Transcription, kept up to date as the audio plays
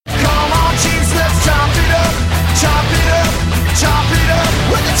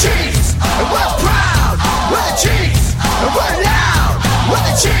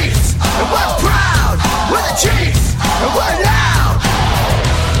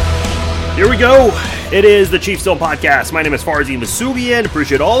Here we go. It is the Chiefs Zone Podcast. My name is Farzin Vousoughian.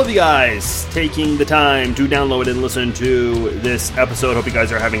 Appreciate all of you guys taking the time to download and listen to this episode. Hope you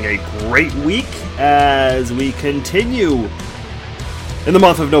guys are having a great week as we continue in the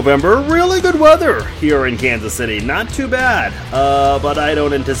month of November. Really good weather here in Kansas City. Not too bad, but I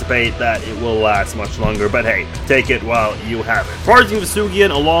don't anticipate that it will last much longer. But hey, take it while you have it. Farzin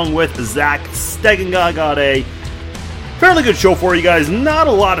Vousoughian along with Zach Stegenga got a fairly good show for you guys. Not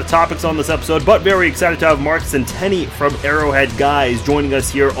a lot of topics on this episode, but very excited to have Mark Centeni from Arrowhead Guys joining us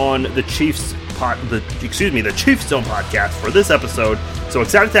here on the Chiefs Zone Podcast for this episode. So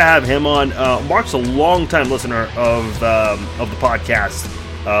excited to have him on. Mark's a longtime listener of the podcast,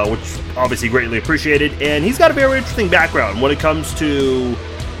 which obviously greatly appreciated, and he's got a very interesting background when it comes to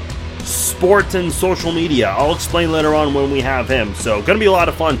sports and social media. I'll explain later on when we have him. So going to be a lot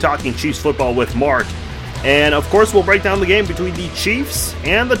of fun talking Chiefs football with Mark. And, of course, we'll break down the game between the Chiefs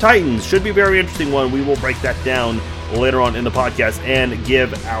and the Titans. Should be a very interesting one. We will break that down later on in the podcast and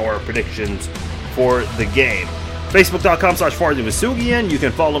give our predictions for the game. Facebook.com/Farzin Vousoughian. You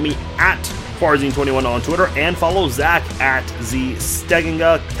can follow me at Farzin21 on Twitter and follow Zach at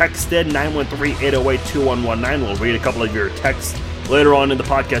ZStegenga. Texted 913-808-2119. We'll read a couple of your texts later on in the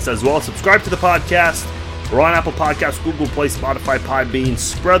podcast as well. Subscribe to the podcast. We're on Apple Podcasts, Google Play, Spotify, Podbean.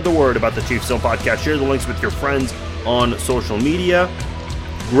 Spread the word about the Chiefs Zone Podcast. Share the links with your friends on social media.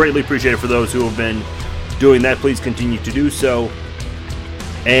 Greatly appreciate it for those who have been doing that. Please continue to do so.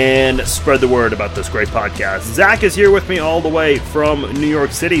 And spread the word about this great podcast. Zach is here with me all the way from New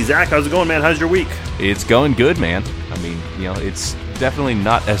York City. Zach, how's it going, man? How's your week? It's going good, man. I mean, it's definitely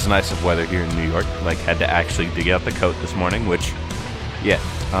not as nice of weather here in New York. Had to actually dig out the coat this morning, which, yeah.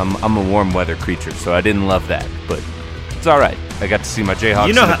 I'm a warm weather creature, so I didn't love that, but it's all right. I got to see my Jayhawks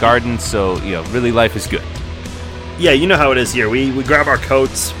in the garden, so really life is good. Yeah, you know how it is here. We grab our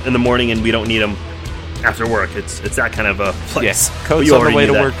coats in the morning and we don't need them after work. It's that kind of a place. Yes, coats on the way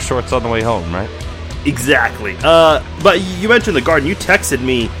to work, shorts on the way home, right? Exactly. But you mentioned the garden. You texted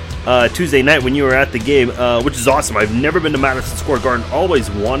me Tuesday night when you were at the game, which is awesome. I've never been to Madison Square Garden.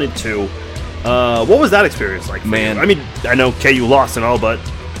 Always wanted to. What was that experience like for Man, you? I mean, I know KU lost and all, but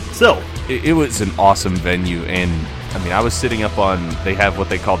still. It was an awesome venue, and I mean, I was sitting up on, they have what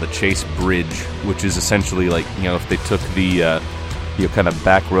they call the Chase Bridge, which is essentially if they took the, kind of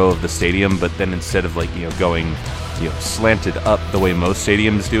back row of the stadium, but then instead of going, slanted up the way most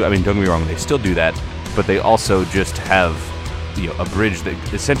stadiums do, I mean, don't get me wrong, they still do that, but they also just have, a bridge that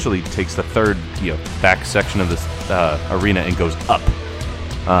essentially takes the third, back section of the arena and goes up.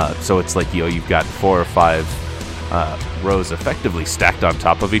 So it's you've got 4 or 5 rows effectively stacked on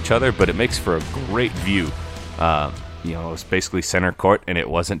top of each other, but it makes for a great view. It was basically center court, and it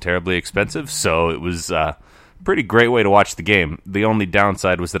wasn't terribly expensive, so it was a pretty great way to watch the game. The only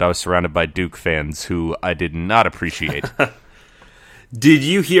downside was that I was surrounded by Duke fans, who I did not appreciate. Did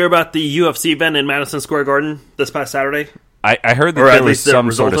you hear about the UFC event in Madison Square Garden this past Saturday? I heard that there was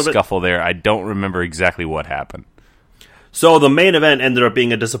some sort of scuffle there. I don't remember exactly what happened. So the main event ended up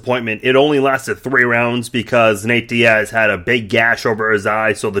being a disappointment. It only lasted 3 rounds because Nate Diaz had a big gash over his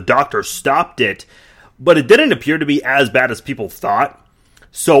eye, so the doctor stopped it. But it didn't appear to be as bad as people thought.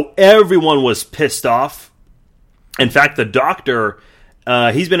 So everyone was pissed off. In fact, the doctor,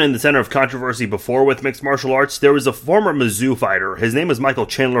 he's been in the center of controversy before with mixed martial arts. There was a former Mizzou fighter. His name is Michael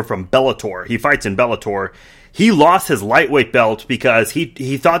Chandler from Bellator. He fights in Bellator. He lost his lightweight belt because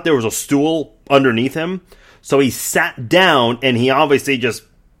he thought there was a stool underneath him. So he sat down, and he obviously just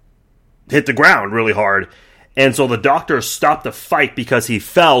hit the ground really hard. And so the doctor stopped the fight because he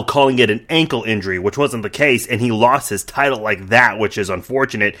fell, calling it an ankle injury, which wasn't the case, and he lost his title like that, which is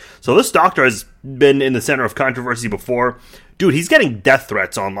unfortunate. So this doctor has been in the center of controversy before. Dude, he's getting death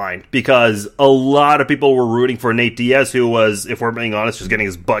threats online because a lot of people were rooting for Nate Diaz, who was, if we're being honest, just getting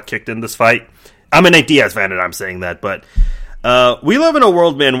his butt kicked in this fight. I'm a Nate Diaz fan, and I'm saying that, but we live in a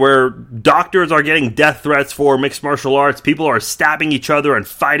world, man, where doctors are getting death threats for mixed martial arts. People are stabbing each other and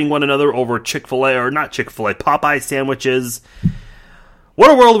fighting one another over Popeye sandwiches.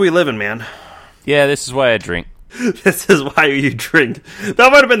 What a world we live in, man. Yeah, this is why I drink. This is why you drink.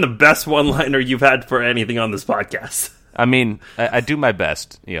 That might have been the best one-liner you've had for anything on this podcast. I mean, I do my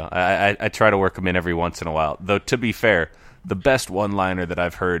best. I try to work them in every once in a while. Though, to be fair, the best one-liner that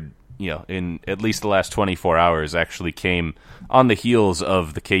I've heard in at least the last 24 hours actually came on the heels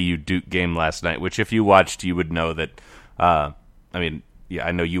of the KU Duke game last night, which if you watched, you would know that, I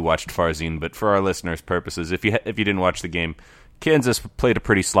know you watched Farzin, but for our listeners' purposes, if you didn't watch the game, Kansas played a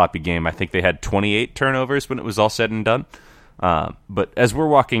pretty sloppy game. I think they had 28 turnovers when it was all said and done. But as we're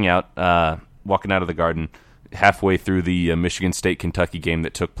walking out of the Garden, halfway through the Michigan State-Kentucky game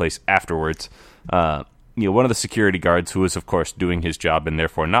that took place afterwards, one of the security guards, who was, of course, doing his job and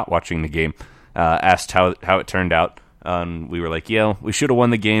therefore not watching the game, asked how it turned out. We were like, we should have won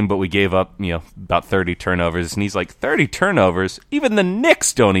the game, but we gave up, about 30 turnovers. And he's like, 30 turnovers? Even the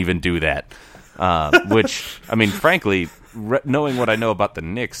Knicks don't even do that. Which, I mean, frankly, knowing what I know about the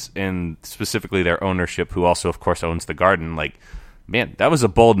Knicks and specifically their ownership, who also, of course, owns the Garden, like, man, that was a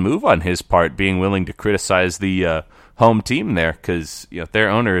bold move on his part, being willing to criticize the home team there, because their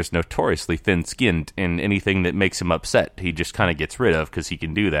owner is notoriously thin-skinned, and anything that makes him upset, he just kind of gets rid of, because he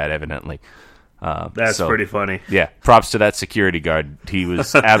can do that, evidently. That's pretty funny. Yeah, props to that security guard. He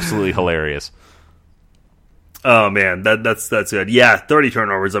was absolutely hilarious. Oh, man, that's good. Yeah, 30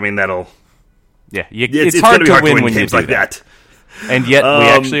 turnovers, I mean, that'll... Yeah, it's hard to win when you do like that. And yet, we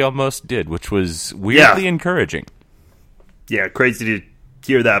actually almost did, which was weirdly encouraging. Yeah, crazy to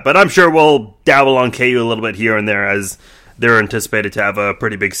hear that. But I'm sure we'll dabble on KU a little bit here and there, as they're anticipated to have a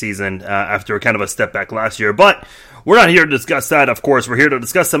pretty big season after kind of a step back last year. But we're not here to discuss that, of course. We're here to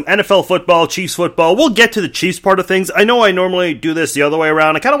discuss some NFL football, Chiefs football. We'll get to the Chiefs part of things. I know I normally do this the other way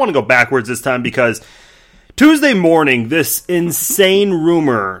around. I kind of want to go backwards this time, because Tuesday morning, this insane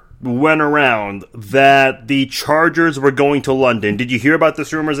rumor went around that the Chargers were going to London. Did you hear about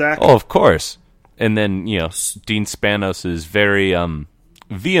this rumor, Zach? Oh, of course. And then, Dean Spanos' very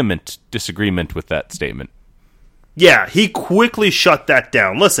vehement disagreement with that statement. Yeah, he quickly shut that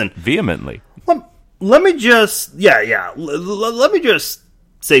down. Listen. Vehemently. Let me just... let me just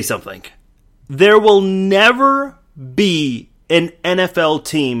say something. There will never be an NFL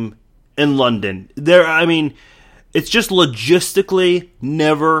team in London. It's just logistically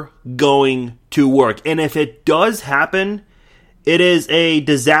never going to work. And if it does happen, it is a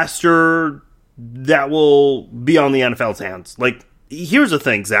disaster that will be on the NFL's hands. Like, here's the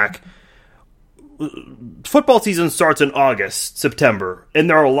thing, Zach. Football season starts in August, September, and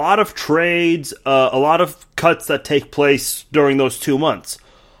there are a lot of trades, a lot of cuts that take place during those 2 months.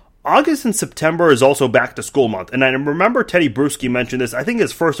 August and September is also back to school month. And I remember Teddy Bruschi mentioned this, I think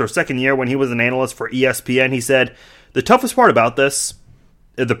his first or second year when he was an analyst for ESPN. He said, the toughest part about this,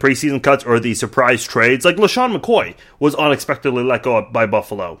 the preseason cuts or the surprise trades, like LaShawn McCoy was unexpectedly let go by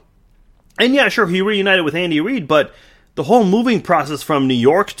Buffalo. And yeah, sure, he reunited with Andy Reid, but the whole moving process from New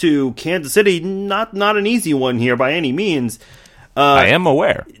York to Kansas City, not an easy one here by any means. I am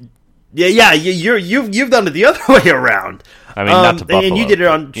aware. Yeah, you've done it the other way around. I mean, not to Buffalo. And you did it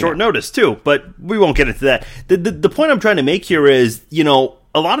on short notice, too, but we won't get into that. The point I'm trying to make here is,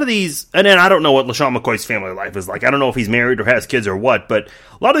 a lot of these, and I don't know what LaShawn McCoy's family life is like. I don't know if he's married or has kids or what, but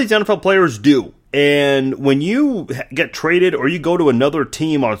a lot of these NFL players do. And when you get traded or you go to another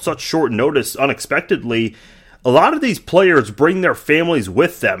team on such short notice unexpectedly, a lot of these players bring their families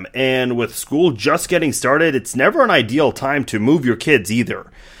with them. And with school just getting started, it's never an ideal time to move your kids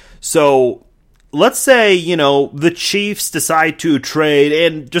either. So let's say, the Chiefs decide to trade,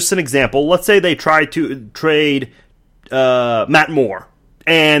 and just an example, let's say they try to trade Matt Moore,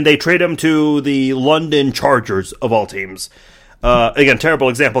 and they trade him to the London Chargers, of all teams. Again, terrible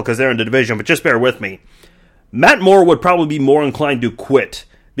example because they're in the division, but just bear with me. Matt Moore would probably be more inclined to quit,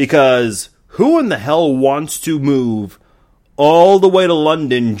 because who in the hell wants to move all the way to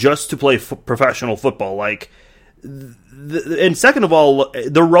London just to play professional football? And second of all,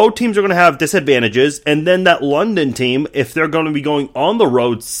 the road teams are going to have disadvantages, and then that London team, if they're going to be going on the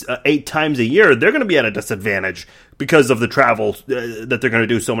roads 8 times a year, they're going to be at a disadvantage because of the travel that they're going to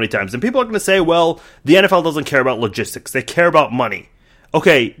do so many times. And people are going to say, well, the NFL doesn't care about logistics. They care about money.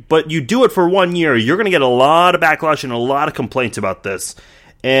 Okay, but you do it for 1 year, you're going to get a lot of backlash and a lot of complaints about this.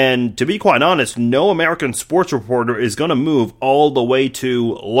 And to be quite honest, no American sports reporter is going to move all the way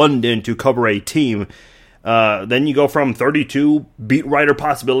to London to cover a team. Then you go from 32 beat writer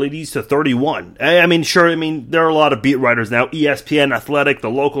possibilities to 31. I mean, there are a lot of beat writers now. ESPN, Athletic, the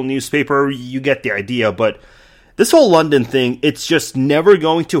local newspaper, you get the idea. But this whole London thing, it's just never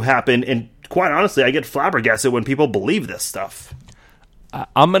going to happen. And quite honestly, I get flabbergasted when people believe this stuff.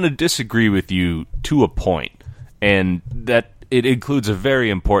 I'm going to disagree with you to a point, and that it includes a very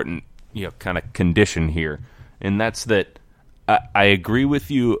important, kind of condition here, and that's that I agree with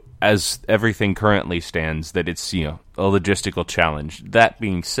you as everything currently stands that it's, a logistical challenge. That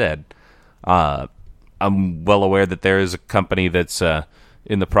being said, I'm well aware that there is a company that's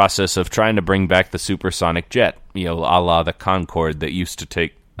in the process of trying to bring back the supersonic jet, a la the Concorde that used to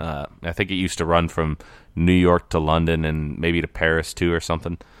take, I think it used to run from New York to London and maybe to Paris too or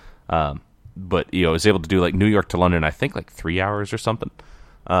something. But, it was able to do New York to London, I think 3 hours or something,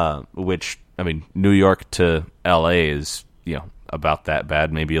 which, New York to LA is, about that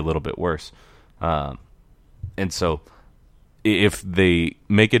bad, maybe a little bit worse. And so if they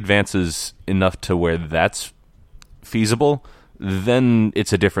make advances enough to where that's feasible, then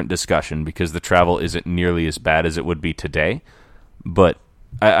it's a different discussion because the travel isn't nearly as bad as it would be today. But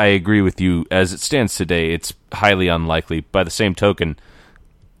I agree with you. As it stands today, it's highly unlikely. By the same token,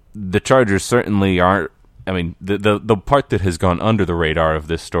 the Chargers certainly aren't. I mean, the part that has gone under the radar of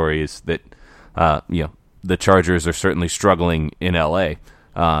this story is that the Chargers are certainly struggling in LA.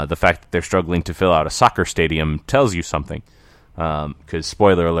 The fact that they're struggling to fill out a soccer stadium tells you something. Because,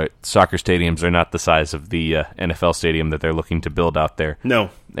 spoiler alert, soccer stadiums are not the size of the NFL stadium that they're looking to build out there. No.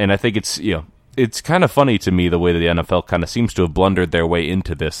 And I think it's kind of funny to me the way that the NFL kind of seems to have blundered their way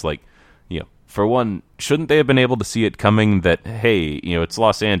into this. Like, for one, shouldn't they have been able to see it coming that, hey, it's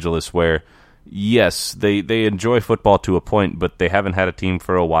Los Angeles where, yes, they enjoy football to a point, but they haven't had a team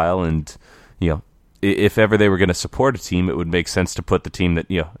for a while, and, if ever they were going to support a team, it would make sense to put the team that,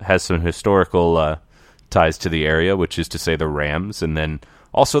 has some historical ties to the area, which is to say the Rams, and then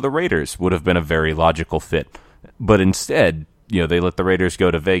also the Raiders would have been a very logical fit. But instead, they let the Raiders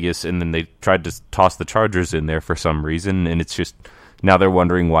go to Vegas, and then they tried to toss the Chargers in there for some reason, and it's just, now they're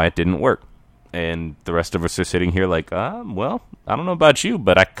wondering why it didn't work. And the rest of us are sitting here like, well, I don't know about you,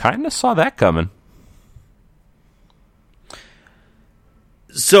 but I kind of saw that coming.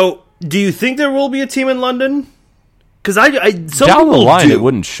 So, do you think there will be a team in London? Because down the line, it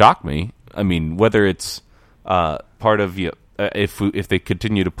wouldn't shock me. I mean, whether it's part of if they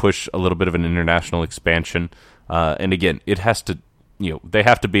continue to push a little bit of an international expansion, and again, it has to, they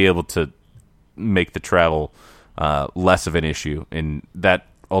have to be able to make the travel less of an issue, and that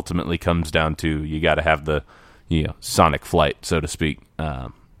ultimately comes down to you got to have the sonic flight, so to speak.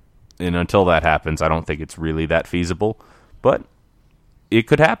 And until that happens, I don't think it's really that feasible, but it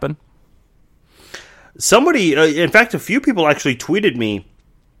could happen. Somebody, in fact, a few people actually tweeted me,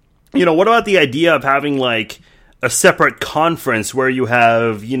 what about the idea of having like a separate conference where you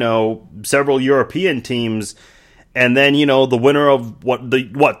have, several European teams, and then, the winner of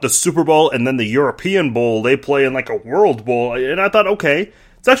the Super Bowl and then the European Bowl, they play in like a World Bowl. And I thought, okay,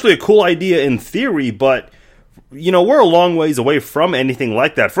 it's actually a cool idea in theory, but, we're a long ways away from anything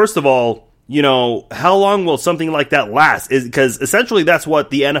like that. First of all, how long will something like that last? Because essentially that's what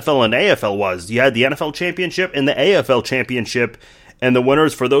the NFL and AFL was. You had the NFL championship and the AFL championship, and the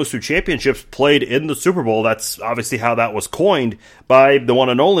winners for those two championships played in the Super Bowl. That's obviously how that was coined by the one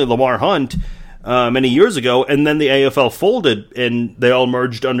and only Lamar Hunt many years ago. And then the AFL folded, and they all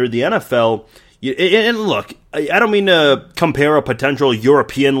merged under the NFL. And look, I don't mean to compare a potential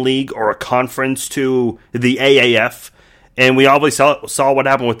European league or a conference to the AAF. And we obviously saw what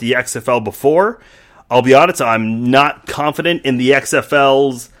happened with the XFL before. I'll be honest, I'm not confident in the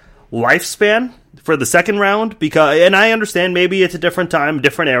XFL's lifespan for the second round, and I understand maybe it's a different time,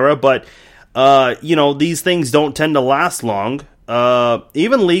 different era, but these things don't tend to last long.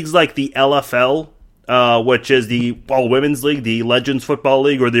 Even leagues like the LFL, which is the all women's league, the Legends Football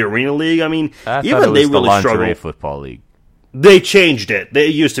League, or the Arena League. I mean, even they really struggle. Lingerie Football League. They changed it.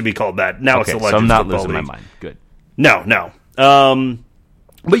 It used to be called that. Now it's the Legends Football League. So I'm not losing my mind. Good. No.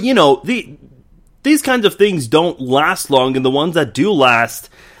 But these kinds of things don't last long, and the ones that do last,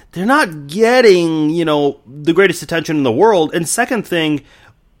 they're not getting, the greatest attention in the world. And second thing,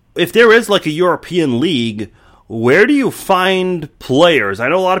 if there is like a European league, where do you find players? I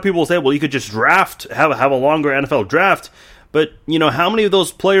know a lot of people say, well, you could just draft, have a longer NFL draft, but, how many of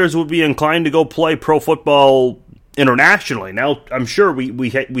those players would be inclined to go play pro football internationally? Now, I'm sure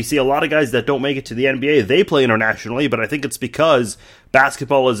we see a lot of guys that don't make it to the NBA. They play internationally, but I think it's because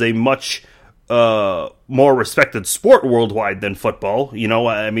basketball is a much more respected sport worldwide than football.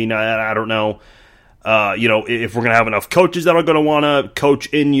 I mean, I don't know, if we're going to have enough coaches that are going to want to coach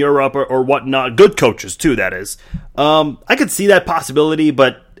in Europe or whatnot. Good coaches, too, that is. I could see that possibility,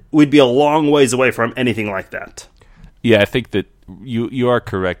 but we'd be a long ways away from anything like that. Yeah, I think that you are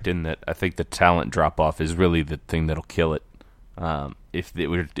correct in that. I think the talent drop-off is really the thing that'll kill it. If it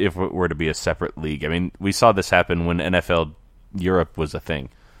were to be a separate league. I mean, we saw this happen when NFL Europe was a thing.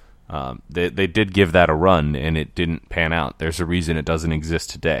 They did give that a run, and it didn't pan out. There's a reason it doesn't exist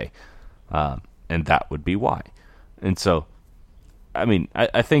today, and that would be why. And so, I mean,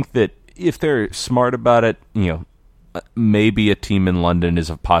 I think that if they're smart about it, maybe a team in London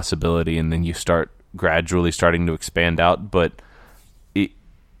is a possibility, and then you start gradually starting to expand out. But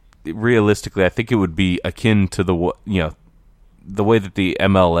realistically, I think it would be akin to the way that the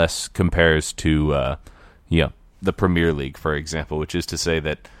MLS compares to the Premier League, for example, which is to say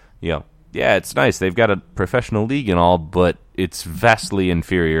that yeah, it's nice they've got a professional league and all, but it's vastly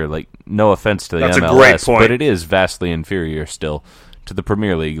inferior. Like, no offense to the That's MLS, a great point. But it is vastly inferior still to the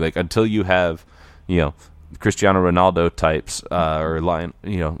Premier League. Like, until you have Cristiano Ronaldo types or Lionel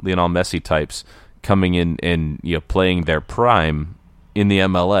Messi types coming in and playing their prime in the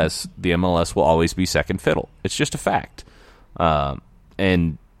MLS will always be second fiddle. It's just a fact.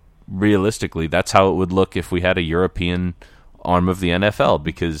 And realistically, that's how it would look if we had a European arm of the NFL,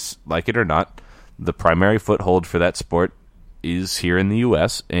 because, like it or not, the primary foothold for that sport is here in the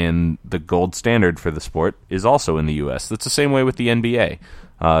U.S., and the gold standard for the sport is also in the U.S. That's the same way with the NBA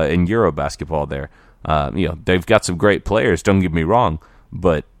and Euro basketball there. They've got some great players, don't get me wrong,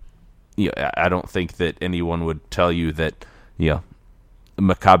 but I don't think that anyone would tell you that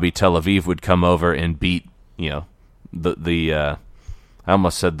Maccabi Tel Aviv would come over and beat I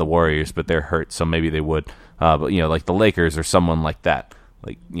almost said the Warriors, but they're hurt, so maybe they would. But like the Lakers or someone like that.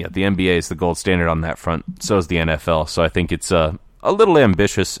 Like the NBA is the gold standard on that front. So is the NFL. So I think it's a little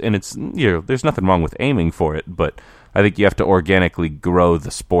ambitious, and it's there's nothing wrong with aiming for it, but I think you have to organically grow the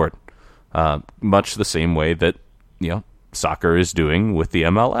sport, much the same way that soccer is doing with the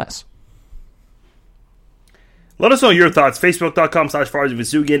MLS. Let us know your thoughts.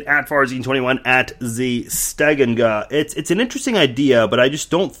 Facebook.com/FarzanVasugian, @Farzine21, @ZStegenga. It's an interesting idea, but I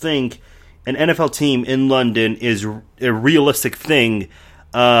just don't think an NFL team in London is a realistic thing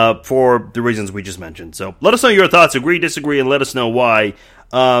for the reasons we just mentioned. So let us know your thoughts. Agree, disagree, and let us know why.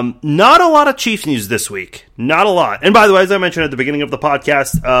 Not a lot of Chiefs news this week. Not a lot. And by the way, as I mentioned at the beginning of the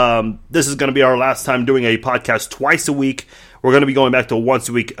podcast, this is going to be our last time doing a podcast twice a week. We're going to be going back to once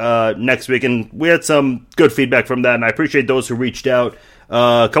a week next week, and we had some good feedback from that, and I appreciate those who reached out.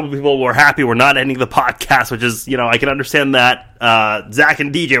 A couple of people were happy we're not ending the podcast, which is, I can understand that. Zach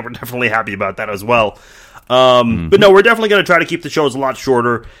and DJ were definitely happy about that as well. But no, we're definitely going to try to keep the shows a lot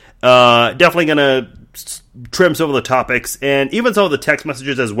shorter. Definitely going to trim some of the topics, and even some of the text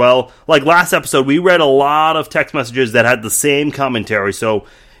messages as well. Like last episode, we read a lot of text messages that had the same commentary, so,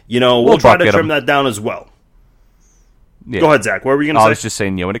 we'll try to trim that down as well. Yeah. Go ahead, Zach. What were you going to say? I was just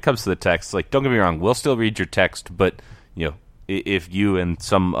saying, when it comes to the text, like, don't get me wrong, we'll still read your text, but, if you and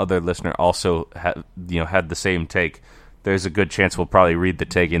some other listener also had the same take, there's a good chance we'll probably read the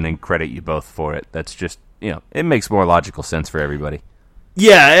take and then credit you both for it. That's just, it makes more logical sense for everybody.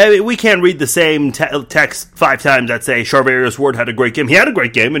 Yeah, we can't read the same text 5 times that say Charvarius Ward had a great game. He had a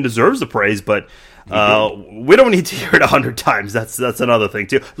great game and deserves the praise, but we don't need to hear it 100 times. That's another thing,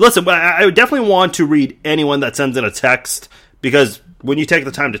 too. Listen, I definitely want to read anyone that sends in a text, because when you take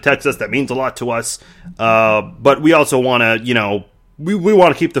the time to text us, that means a lot to us. But we also want to, we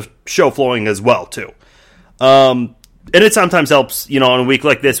want to keep the show flowing as well, too. And it sometimes helps, on a week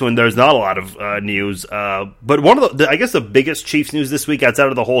like this when there's not a lot of news. But one of I guess the biggest Chiefs news this week, outside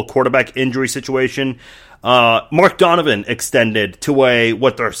of the whole quarterback injury situation, Mark Donovan extended to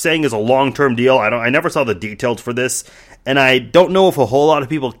what they're saying is a long-term deal. I never saw the details for this, and I don't know if a whole lot of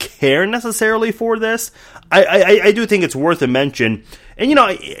people care necessarily for this. I do think it's worth a mention. And,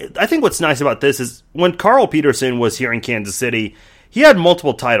 I think what's nice about this is when Carl Peterson was here in Kansas City, he had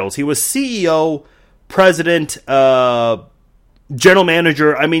multiple titles. He was CEO, president, general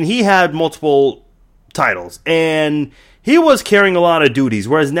manager. I mean, he had multiple titles, and he was carrying a lot of duties.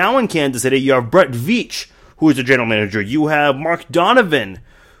 Whereas now in Kansas City, you have Brett Veach, who is the general manager. You have Mark Donovan,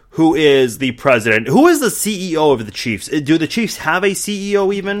 who is the president. Who is the CEO of the Chiefs? Do the Chiefs have a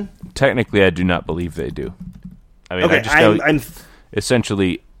CEO even? Technically, I do not believe they do. I mean, okay, I just know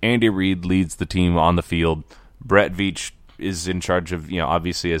essentially Andy Reid leads the team on the field. Brett Veach is in charge of,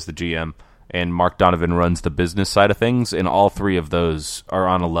 obviously as the GM. And Mark Donovan runs the business side of things, and all three of those are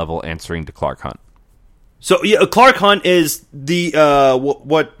on a level answering to Clark Hunt. So, yeah, Clark Hunt is the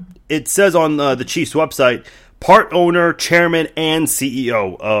what it says on the Chiefs website, part owner, chairman, and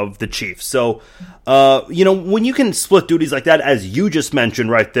CEO of the Chiefs. So, when you can split duties like that, as you just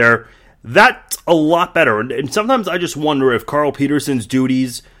mentioned right there, that's a lot better. And sometimes I just wonder if Carl Peterson's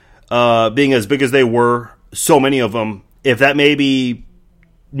duties, being as big as they were, so many of them, if that maybe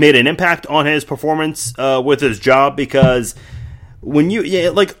made an impact on his performance with his job, because when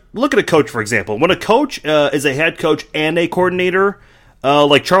look at a coach, for example. When a coach is a head coach and a coordinator,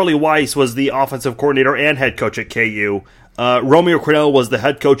 like Charlie Weiss was the offensive coordinator and head coach at KU, Romeo Crennel was the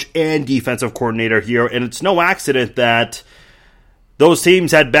head coach and defensive coordinator here, and it's no accident that those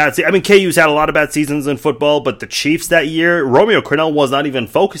teams had bad seasons. I mean, KU's had a lot of bad seasons in football, but the Chiefs that year, Romeo Crennel was not even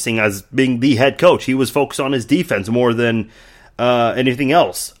focusing as being the head coach. He was focused on his defense more than anything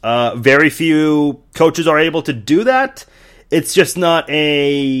else. Very few coaches are able to do that. It's just not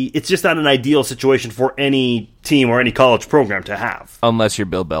an ideal situation for any team or any college program to have. Unless you're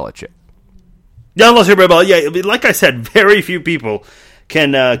Bill Belichick. Yeah, unless you're Bill Belichick. Yeah, like I said, very few people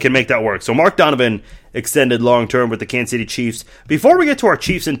can make that work. So Mark Donovan extended long term with the Kansas City Chiefs. Before we get to our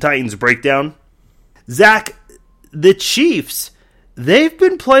Chiefs and Titans breakdown, Zach, the Chiefs, they've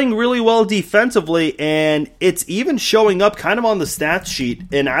been playing really well defensively, and it's even showing up kind of on the stats sheet.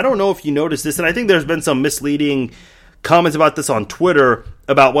 And I don't know if you noticed this, and I think there's been some misleading comments about this on Twitter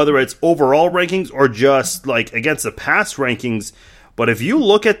about whether it's overall rankings or just like against the pass rankings. But if you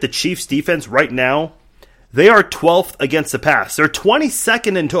look at the Chiefs defense right now, they are 12th against the pass. They're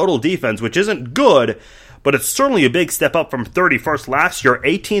 22nd in total defense, which isn't good, but it's certainly a big step up from 31st last year,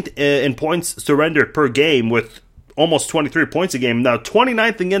 18th in points surrendered per game with almost 23 points a game. Now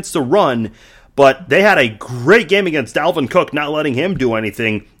 29th against the run, but they had a great game against Dalvin Cook, not letting him do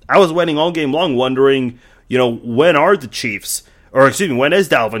anything. I was waiting all game long wondering, when are the Chiefs, when is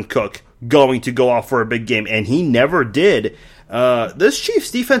Dalvin Cook going to go off for a big game? And he never did. This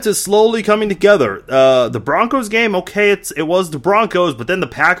Chiefs defense is slowly coming together. The Broncos game, okay, it was the Broncos, but then the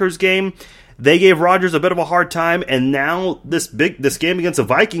Packers game, they gave Rodgers a bit of a hard time, and now this game against the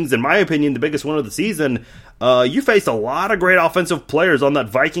Vikings, in my opinion, the biggest win of the season, you faced a lot of great offensive players on that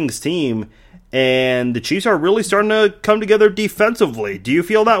Vikings team, and the Chiefs are really starting to come together defensively. Do you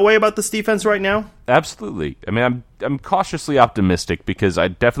feel that way about this defense right now? Absolutely. I mean, I'm cautiously optimistic because I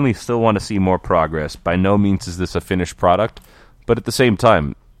definitely still want to see more progress. By no means is this a finished product, but at the same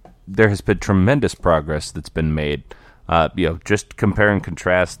time, there has been tremendous progress that's been made. Just compare and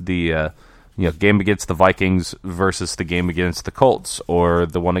contrast the game against the Vikings versus the game against the Colts or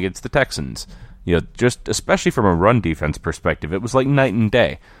the one against the Texans. Just especially from a run defense perspective, it was like night and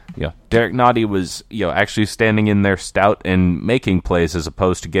day. Derek Nottie was, actually standing in there stout and making plays as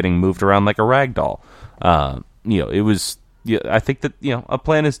opposed to getting moved around like a rag doll. It was, I think that, a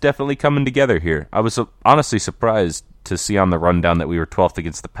plan is definitely coming together here. I was honestly surprised to see on the rundown that we were 12th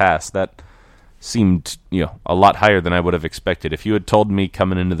against the pass. That seemed, a lot higher than I would have expected. If you had told me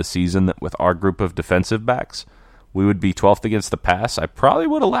coming into the season that with our group of defensive backs, we would be 12th against the pass, I probably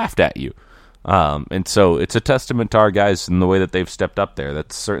would have laughed at you. And so it's a testament to our guys and the way that they've stepped up there.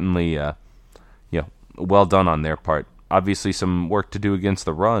 That's certainly, well done on their part. Obviously some work to do against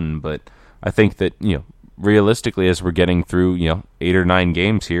the run, but I think that, realistically, as we're getting through, 8 or 9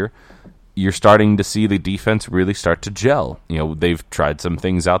 games here, you're starting to see the defense really start to gel. They've tried some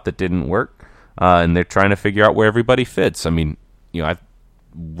things out that didn't work, and they're trying to figure out where everybody fits. I mean, I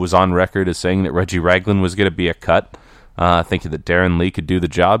was on record as saying that Reggie Ragland was going to be a cut, thinking that Darren Lee could do the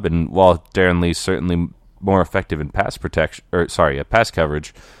job, and while Darren Lee's certainly more effective in pass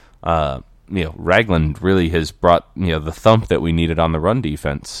coverage, Ragland really has brought, the thump that we needed on the run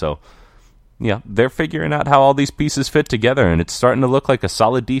defense. So, they're figuring out how all these pieces fit together, and it's starting to look like a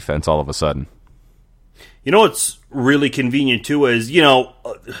solid defense all of a sudden. What's really convenient, too, is, a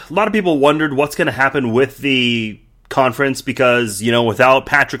lot of people wondered what's going to happen with the conference because, without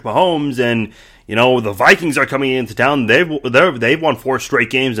Patrick Mahomes and, the Vikings are coming into town. They've won 4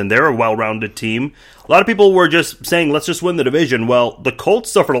 straight games, and they're a well-rounded team. A lot of people were just saying, let's just win the division. Well, the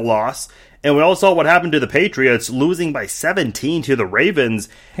Colts suffered a loss, and we all saw what happened to the Patriots, losing by 17 to the Ravens.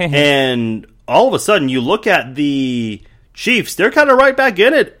 And all of a sudden, you look at the Chiefs, they're kind of right back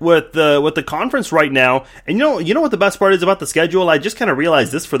in it with the conference right now. And you know what the best part is about the schedule? I just kind of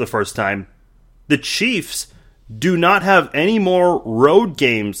realized this for the first time. The Chiefs do not have any more road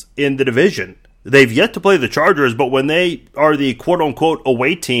games in the division. They've yet to play the Chargers, but when they are the quote-unquote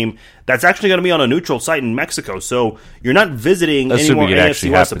away team, that's actually going to be on a neutral site in Mexico. So you're not visiting any more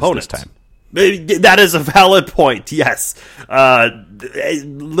AFC West opponents. This time. That is a valid point, yes.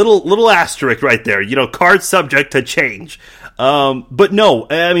 Little asterisk right there. Card subject to change. But no,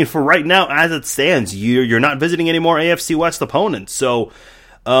 I mean, for right now, as it stands, you're not visiting any more AFC West opponents. So,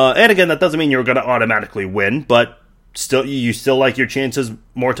 and again, that doesn't mean you're going to automatically win, but you still like your chances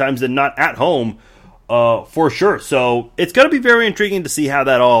more times than not at home, for sure. So it's going to be very intriguing to see how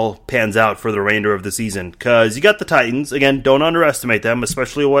that all pans out for the remainder of the season. Because you got the Titans again. Don't underestimate them,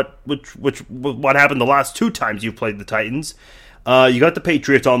 especially what happened the last 2 times you played the Titans. You got the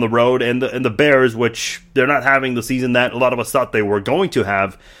Patriots on the road and the Bears, which they're not having the season that a lot of us thought they were going to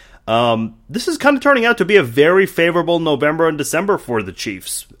have. This is kind of turning out to be a very favorable November and December for the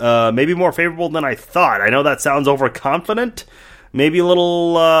Chiefs. Maybe more favorable than I thought. I know that sounds overconfident, maybe a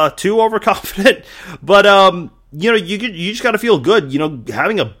little too overconfident, but you just got to feel good.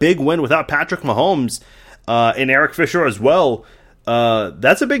 Having a big win without Patrick Mahomes and Eric Fisher as well,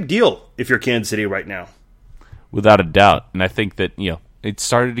 that's a big deal if you're Kansas City right now. Without a doubt, and I think that it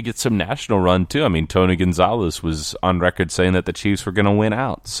started to get some national run, too. I mean, Tony Gonzalez was on record saying that the Chiefs were going to win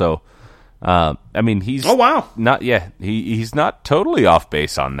out. So, I mean, he's... Oh, wow. He's not totally off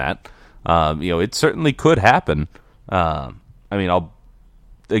base on that. It certainly could happen. I mean,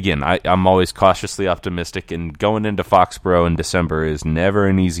 I'm always cautiously optimistic, and going into Foxborough in December is never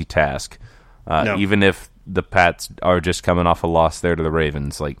an easy task. No. Even if the Pats are just coming off a loss there to the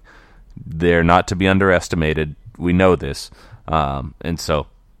Ravens, like, they're not to be underestimated. We know this. And so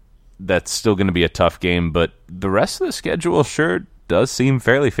that's still going to be a tough game, but the rest of the schedule sure does seem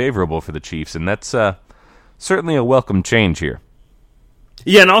fairly favorable for the Chiefs, and that's certainly a welcome change here.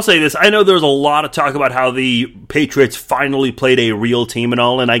 Yeah, and I'll say this. I know there's a lot of talk about how the Patriots finally played a real team and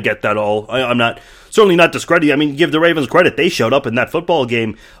all, and I get that all. I'm certainly not discrediting. I mean, give the Ravens credit. They showed up in that football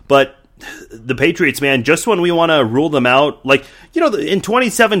game, but the Patriots, man, just when we want to rule them out, like, in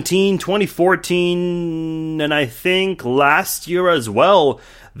 2017, 2014, and I think last year as well,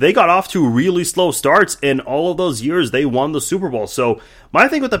 they got off to really slow starts, and all of those years they won the Super Bowl. So my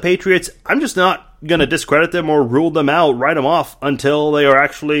thing with the Patriots, I'm just not going to discredit them or rule them out, write them off until they are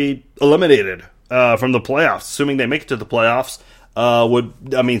actually eliminated from the playoffs, assuming they make it to the playoffs.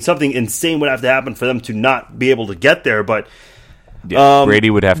 Something insane would have to happen for them to not be able to get there, but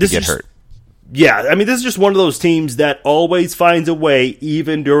Brady would have to get hurt. Yeah, I mean, this is just one of those teams that always finds a way,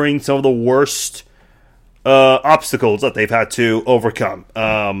 even during some of the worst obstacles that they've had to overcome.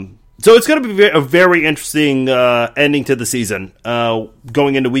 So it's going to be a very interesting ending to the season,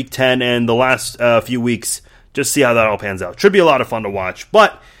 going into Week 10 and the last few weeks. Just see how that all pans out. Should be a lot of fun to watch.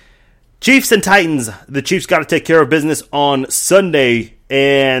 But Chiefs and Titans, the Chiefs got to take care of business on Sunday,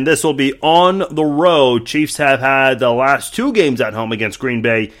 and this will be on the road. Chiefs have had the last two games at home against Green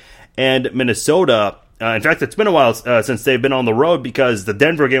Bay and Minnesota. In fact, it's been a while since they've been on the road because the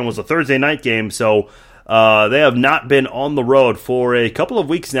Denver game was a Thursday night game, so they have not been on the road for a couple of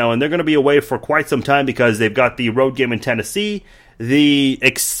weeks now, and they're going to be away for quite some time because they've got the road game in Tennessee, the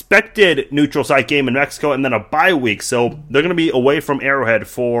expected neutral site game in Mexico, and then a bye week. So they're going to be away from Arrowhead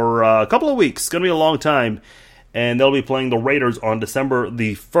for a couple of weeks. It's going to be a long time, and they'll be playing the Raiders on December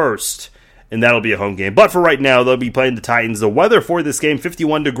the 1st, and that'll be a home game. But for right now, they'll be playing the Titans. The weather for this game,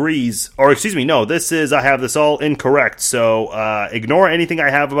 51 degrees. Or, excuse me, no, I have this all incorrect. So ignore anything I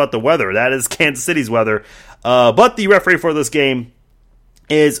have about the weather. That is Kansas City's weather. But the referee for this game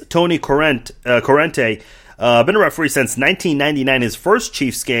is Tony Corrente. Been a referee since 1999. His first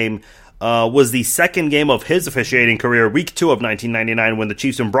Chiefs game was the second game of his officiating career, Week 2 of 1999, when the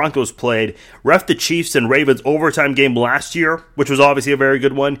Chiefs and Broncos played. Ref the Chiefs and Ravens overtime game last year, which was obviously a very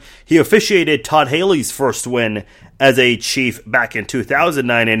good one. He officiated Todd Haley's first win as a Chief back in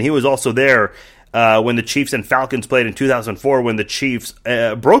 2009, and he was also there when the Chiefs and Falcons played in 2004, when the Chiefs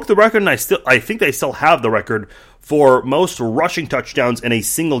broke the record, and I think they still have the record for most rushing touchdowns in a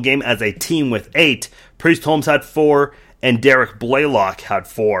single game as a team with 8. Priest Holmes had 4. And Derek Blaylock had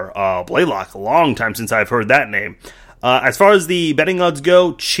 4. Blaylock, a long time since I've heard that name. As far as the betting odds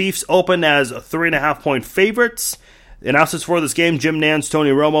go, Chiefs open as 3.5-point favorites. Announcers for this game, Jim Nantz,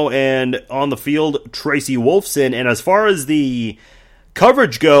 Tony Romo, and on the field, Tracy Wolfson. And as far as the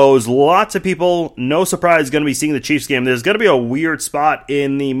coverage goes, lots of people, no surprise, going to be seeing the Chiefs game. There's going to be a weird spot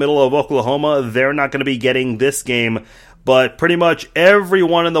in the middle of Oklahoma. They're not going to be getting this game. But pretty much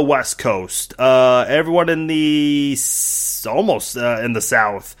everyone in the West Coast, everyone in the almost in the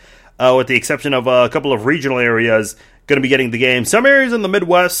South, with the exception of a couple of regional areas, going to be getting the game. Some areas in the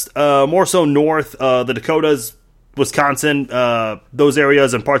Midwest, more so north, the Dakotas, Wisconsin, those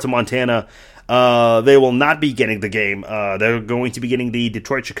areas, and parts of Montana, they will not be getting the game. They're going to be getting the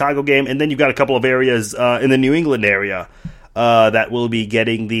Detroit-Chicago game, and then you've got a couple of areas in the New England area that will be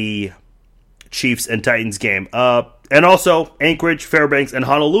getting the Chiefs and Titans game. And also, Anchorage, Fairbanks, and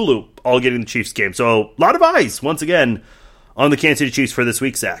Honolulu all getting the Chiefs game. So, a lot of eyes, once again, on the Kansas City Chiefs for this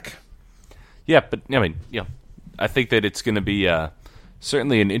week, Zach. Yeah, but, I think that it's going to be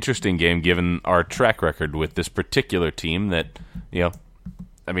certainly an interesting game given our track record with this particular team that, I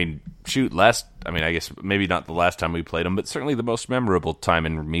guess maybe not the last time we played them, but certainly the most memorable time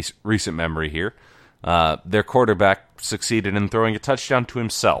in recent memory here. Their quarterback succeeded in throwing a touchdown to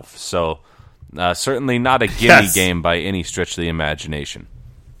himself, so certainly not a gimme game by any stretch of the imagination.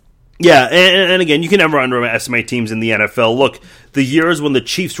 Yeah, and again, you can never underestimate teams in the NFL. Look, the years when the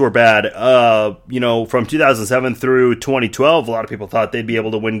Chiefs were bad, from 2007 through 2012, a lot of people thought they'd be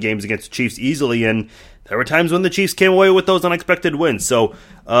able to win games against the Chiefs easily, and there were times when the Chiefs came away with those unexpected wins. So,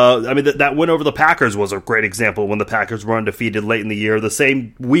 that win over the Packers was a great example when the Packers were undefeated late in the year. The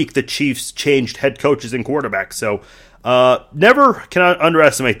same week, the Chiefs changed head coaches and quarterbacks. So, never cannot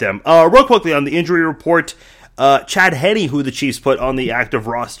underestimate them. Real quickly on the injury report, Chad Henne, who the Chiefs put on the active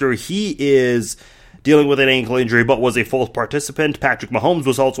roster, he is dealing with an ankle injury but was a full participant. Patrick Mahomes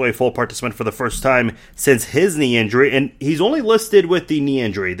was also a full participant for the first time since his knee injury, and he's only listed with the knee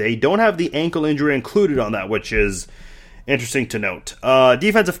injury. They don't have the ankle injury included on that, which is interesting to note.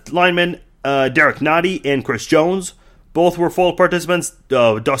 Defensive linemen Derek Nottie and Chris Jones both were full participants.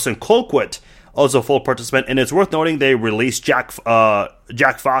 Dustin Colquitt, also full participant, and it's worth noting they released Jack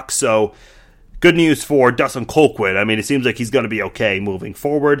Fox, so good news for Dustin Colquitt. I mean, it seems like he's going to be okay moving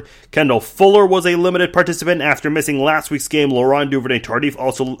forward. Kendall Fuller was a limited participant after missing last week's game. Laurent Duvernay-Tardif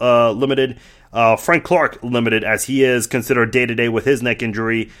also limited. Frank Clark limited, as he is considered day-to-day with his neck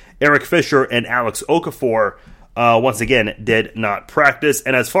injury. Eric Fisher and Alex Okafor, once again, did not practice.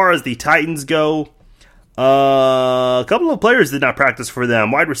 And as far as the Titans go, a couple of players did not practice for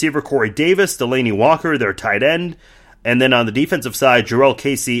them. Wide receiver Corey Davis, Delaney Walker, their tight end. And then on the defensive side, Jarrell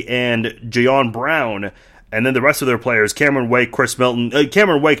Casey and Jayon Brown. And then the rest of their players, Cameron Wake, Chris Milton.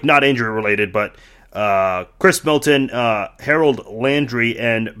 Cameron Wake, not injury-related, but Chris Milton, Harold Landry,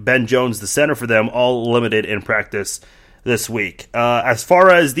 and Ben Jones, the center for them, all limited in practice this week. As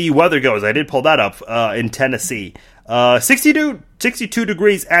far as the weather goes, I did pull that up in Tennessee. 62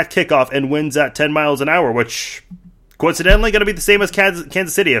 degrees at kickoff and winds at 10 miles an hour, which coincidentally going to be the same as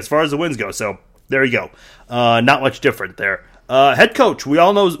Kansas City as far as the winds go. So there you go. Not much different there. Head coach, we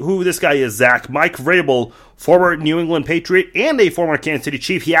all know who this guy is, Zach. Mike Vrabel, former New England Patriot and a former Kansas City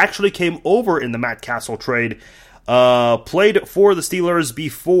Chief. He actually came over in the Matt Castle trade. Played for the Steelers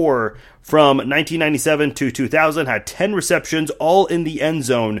before from 1997 to 2000. Had 10 receptions, all in the end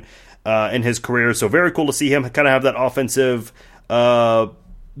zone in his career. So very cool to see him kind of have that offensive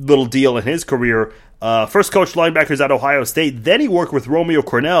little deal in his career. First coached linebackers at Ohio State. Then he worked with Romeo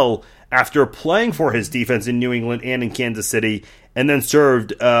Crennel after playing for his defense in New England and in Kansas City, and then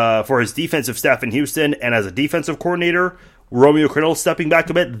served for his defensive staff in Houston. And as a defensive coordinator, Romeo Crennel stepping back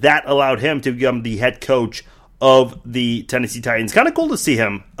a bit, that allowed him to become the head coach of the Tennessee Titans. Kind of cool to see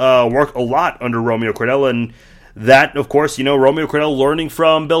him work a lot under Romeo Crennel, and that, of course, Romeo Crennel learning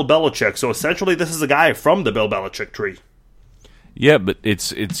from Bill Belichick. So essentially, this is a guy from the Bill Belichick tree. Yeah, but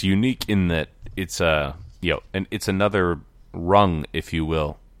it's unique in that it's and it's another rung, if you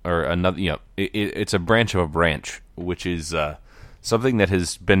will, or another. It's a branch of a branch, which is something that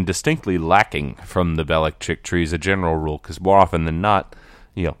has been distinctly lacking from the Belichick tree as a general rule. Because more often than not,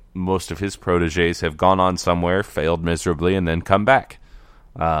 most of his proteges have gone on somewhere, failed miserably, and then come back.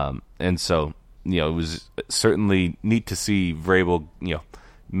 And so, it was certainly neat to see Vrabel,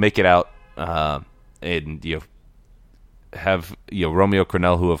 make it out, and have Romeo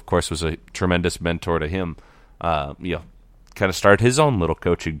Crennel, who of course was a tremendous mentor to him, kind of start his own little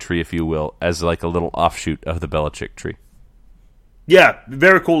coaching tree, if you will, as like a little offshoot of the Belichick tree. Yeah,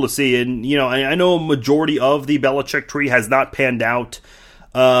 very cool to see. And, I know a majority of the Belichick tree has not panned out,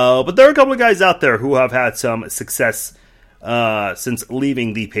 but there are a couple of guys out there who have had some success since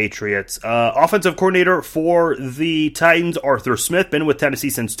leaving the Patriots. Offensive coordinator for the Titans, Arthur Smith, been with Tennessee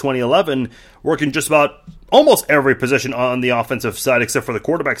since 2011, working just about almost every position on the offensive side except for the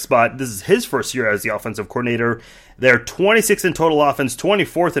quarterback spot. This is his first year as the offensive coordinator. They're 26th in total offense,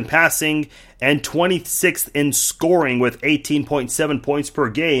 24th in passing, and 26th in scoring with 18.7 points per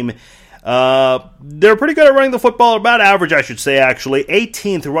game. They're pretty good at running the football, about average, I should say, actually.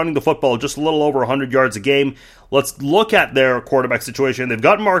 18th running the football, just a little over 100 yards a game. Let's look at their quarterback situation. They've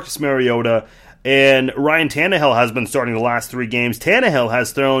got Marcus Mariota, and Ryan Tannehill has been starting the last 3 games. Tannehill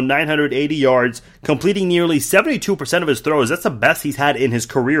has thrown 980 yards, completing nearly 72% of his throws. That's the best he's had in his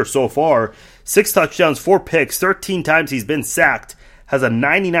career so far. 6 touchdowns, 4 picks, 13 times he's been sacked, has a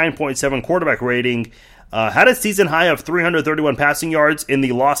 99.7 quarterback rating, had a season high of 331 passing yards in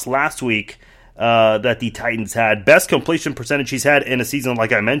the loss last week that the Titans had. Best completion percentage he's had in a season,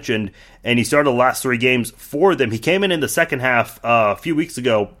 like I mentioned, and he started the last 3 games for them. He came in the second half a few weeks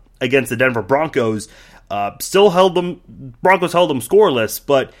ago against the Denver Broncos. Broncos held them scoreless,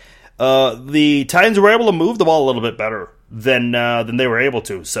 but the Titans were able to move the ball a little bit better than they were able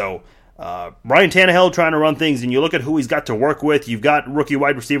to. So Ryan Tannehill trying to run things, and you look at who he's got to work with. You've got rookie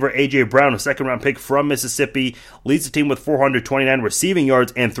wide receiver A.J. Brown, a second-round pick from Mississippi, leads the team with 429 receiving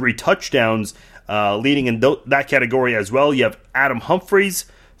yards and 3 touchdowns, leading in that category as well. You have Adam Humphries,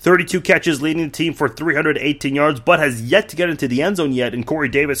 32 catches, leading the team for 318 yards, but has yet to get into the end zone yet. And Corey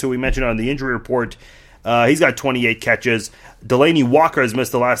Davis, who we mentioned on the injury report, he's got 28 catches. Delaney Walker has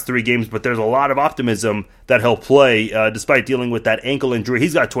missed the last 3 games, but there's a lot of optimism that he'll play despite dealing with that ankle injury.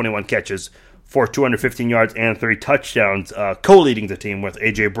 He's got 21 catches for 215 yards and 3 touchdowns, co-leading the team with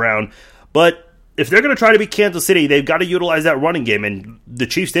A.J. Brown. But if they're going to try to beat Kansas City, they've got to utilize that running game, and the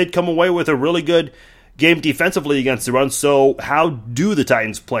Chiefs did come away with a really good game defensively against the run. So how do the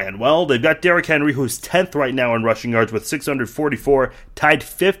Titans plan? Well, they've got Derrick Henry, who's 10th right now in rushing yards with 644, tied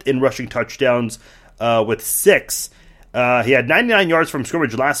 5th in rushing touchdowns with 6. He had 99 yards from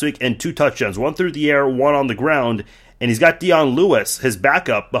scrimmage last week and 2 touchdowns, 1 through the air, 1 on the ground. And he's got Dion Lewis, his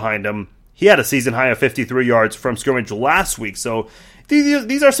backup, behind him. He had a season high of 53 yards from scrimmage last week. So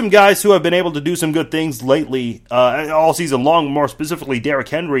these are some guys who have been able to do some good things lately, all season long, more specifically Derrick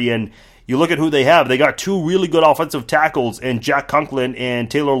Henry. And you look at who they have. They got two really good offensive tackles in Jack Conklin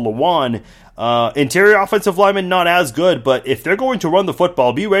and Taylor Lewan. Interior offensive linemen, not as good, but if they're going to run the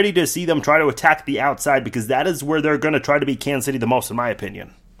football, be ready to see them try to attack the outside, because that is where they're going to try to beat Kansas City the most, in my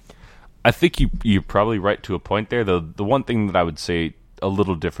opinion. I think you're probably right to a point there. The one thing that I would say a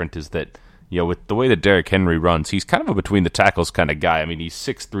little different is that, with the way that Derrick Henry runs, he's kind of a between the tackles kind of guy. I mean, he's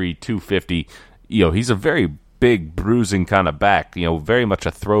 6'3", 250. He's a very big, bruising kind of back, very much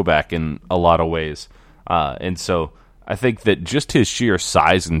a throwback in a lot of ways. And so I think that just his sheer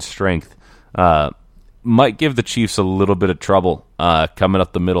size and strength might give the Chiefs a little bit of trouble coming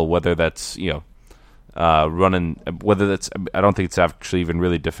up the middle, whether that's, running, whether that's, I don't think it's actually even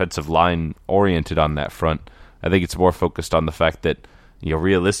really defensive line oriented on that front. I think it's more focused on the fact that,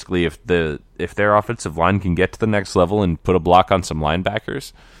 realistically, if their offensive line can get to the next level and put a block on some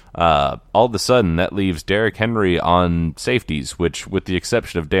linebackers, all of a sudden that leaves Derrick Henry on safeties, which, with the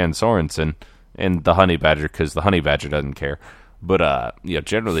exception of Dan Sorensen and the Honey Badger, because the Honey Badger doesn't care, but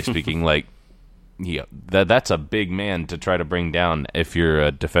generally speaking, that's a big man to try to bring down if you're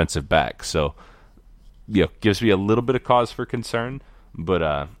a defensive back. So, gives me a little bit of cause for concern, but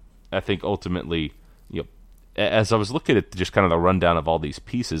I think ultimately, as I was looking at just kind of the rundown of all these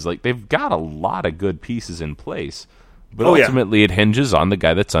pieces, they've got a lot of good pieces in place, but ultimately it hinges on the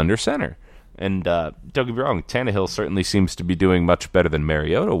guy that's under center. And don't get me wrong, Tannehill certainly seems to be doing much better than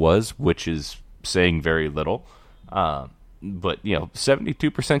Mariota was, which is saying very little. But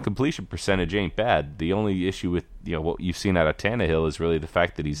 72% completion percentage ain't bad. The only issue with what you've seen out of Tannehill is really the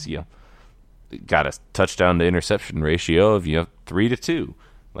fact that he's got a touchdown to interception ratio of 3-2.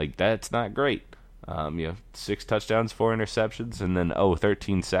 That's not great. 6 touchdowns, 4 interceptions, and then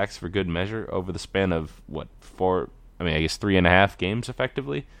 13 sacks for good measure over the span of 3.5 games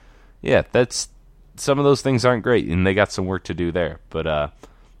effectively. Yeah, that's, some of those things aren't great, and they got some work to do there. But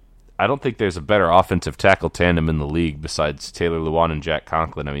I don't think there's a better offensive tackle tandem in the league besides Taylor Lewan and Jack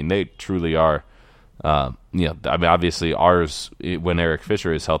Conklin. I mean, they truly are. Obviously ours, when Eric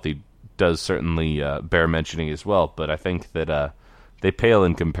Fisher is healthy, does certainly bear mentioning as well. But I think that they pale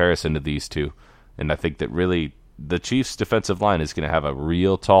in comparison to these two. And I think that really the Chiefs' defensive line is going to have a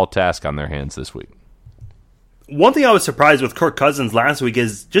real tall task on their hands this week. One thing I was surprised with Kirk Cousins last week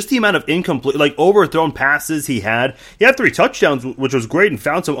is just the amount of incomplete, overthrown passes he had. He had 3 touchdowns, which was great, and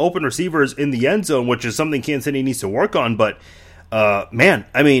found some open receivers in the end zone, which is something Kansas City needs to work on. But,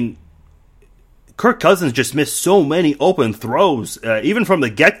 Kirk Cousins just missed so many open throws. Even from the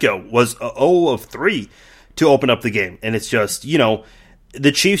get-go, was 0 of 3 to open up the game. And it's just,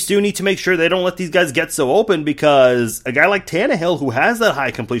 the Chiefs do need to make sure they don't let these guys get so open, because a guy like Tannehill, who has that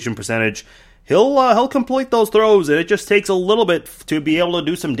high completion percentage, he'll complete those throws, and it just takes a little bit to be able to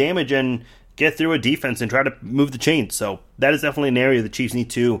do some damage and get through a defense and try to move the chains. So that is definitely an area the Chiefs need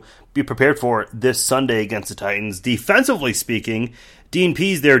to be prepared for this Sunday against the Titans. Defensively speaking, Dean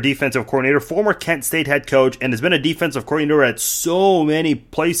Pease, their defensive coordinator, former Kent State head coach, and has been a defensive coordinator at so many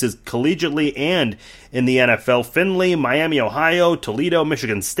places, collegiately and in the NFL. Findlay, Miami, Ohio, Toledo,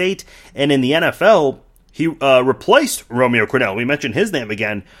 Michigan State, and in the NFL, he replaced Romeo Crennel. We mentioned his name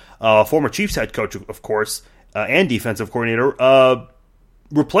again, former Chiefs head coach, of course, and defensive coordinator,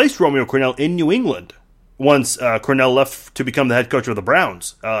 replaced Romeo Crennel in New England once Crennel left to become the head coach of the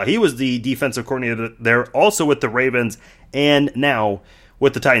Browns. He was the defensive coordinator there, also with the Ravens, and now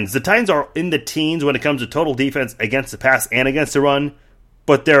with the Titans. The Titans are in the teens when it comes to total defense against the pass and against the run,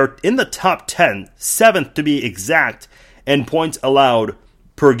 but they're in the top 10, 7th to be exact, in points allowed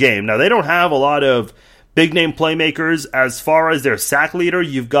per game. Now, they don't have a lot of big-name playmakers. As far as their sack leader,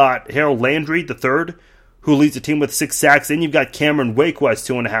 you've got Harold Landry III, who leads the team with 6 sacks. Then you've got Cameron Wake, who has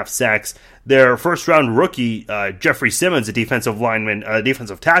 2.5 sacks. Their first-round rookie, Jeffrey Simmons, a defensive lineman,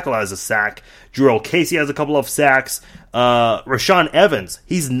 defensive tackle, has a sack. Jurrell Casey has a couple of sacks. Rashaan Evans,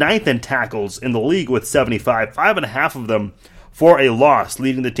 he's 9th in tackles in the league with 75, 5.5 of them for a loss,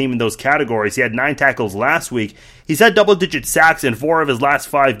 leading the team in those categories. He had 9 tackles last week. He's had double-digit sacks in 4 of his last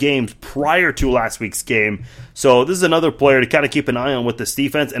 5 games prior to last week's game. So this is another player to kind of keep an eye on with this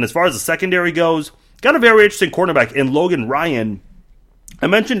defense. And as far as the secondary goes, got a very interesting cornerback in Logan Ryan. I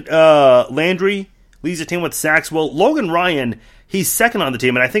mentioned Landry leads the team with sacks. Well, Logan Ryan, he's second on the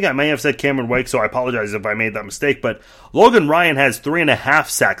team, and I think I may have said Cameron Wake, so I apologize if I made that mistake, but Logan Ryan has 3.5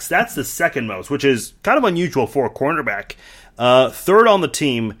 sacks. That's the second most, which is kind of unusual for a cornerback. Third on the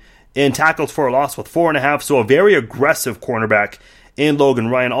team in tackles for a loss with 4.5, so a very aggressive cornerback and Logan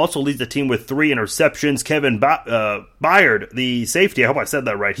Ryan. Also leads the team with 3 interceptions. Kevin Byard, the safety, I hope I said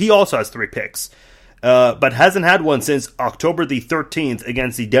that right, he also has 3 picks, but hasn't had one since October the 13th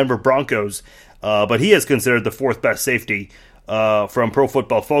against the Denver Broncos. But he is considered the 4th best safety from Pro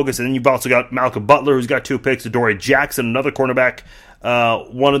Football Focus. And then you've also got Malcolm Butler, who's got 2 picks. Adoree Jackson, another cornerback,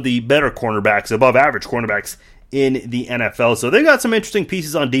 one of the better cornerbacks, above average cornerbacks in the NFL. So they've got some interesting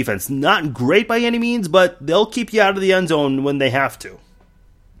pieces on defense. Not great by any means, but they'll keep you out of the end zone when they have to.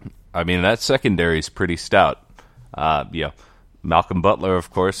 I mean, that secondary is pretty stout. Malcolm Butler, of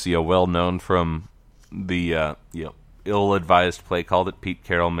course, well known from the ill-advised play call that Pete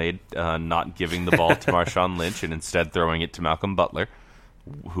Carroll made, not giving the ball to Marshawn Lynch and instead throwing it to Malcolm Butler,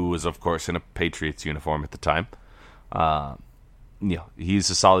 who was, of course, in a Patriots uniform at the time. He's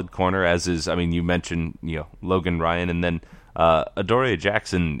a solid corner, as is, you mentioned, Logan Ryan, and then Adoree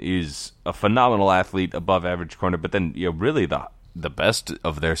Jackson is a phenomenal athlete, above average corner, but then, really the best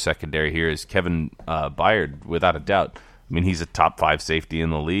of their secondary here is Kevin Byard, without a doubt. He's a top 5 safety in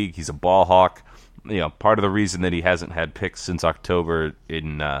the league. He's a ball hawk. Part of the reason that he hasn't had picks since October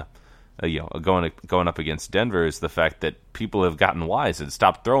in going up against Denver is the fact that people have gotten wise and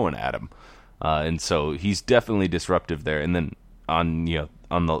stopped throwing at him, and so he's definitely disruptive there. And then on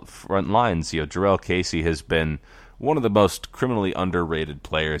the front lines, Jurrell Casey has been one of the most criminally underrated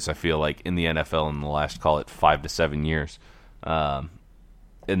players, I feel like, in the NFL in the last, call it, 5 to 7 years. And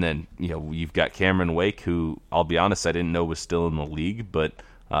then you've got Cameron Wake, who, I'll be honest, I didn't know was still in the league, but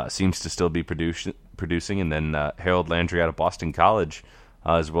seems to still be producing. And then Harold Landry out of Boston College,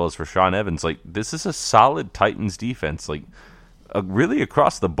 as well as Rashaan Evans. This is a solid Titans defense. Really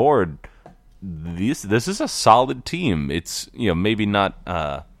across the board, this is a solid team. It's maybe not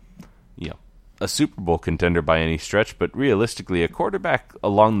a Super Bowl contender by any stretch, but realistically, a quarterback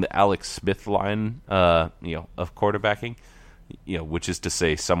along the Alex Smith line, of quarterbacking, which is to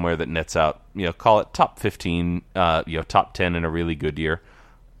say somewhere that nets out, call it top 15, top 10 in a really good year.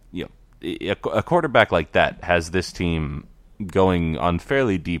 A quarterback like that has this team going on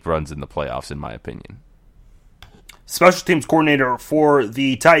fairly deep runs in the playoffs, in my opinion. Special teams coordinator for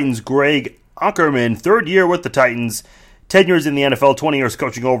the Titans, Greg Ackerman, 3rd year with the Titans, 10 years in the NFL, 20 years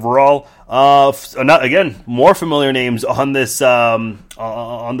coaching overall. Again, more familiar names on this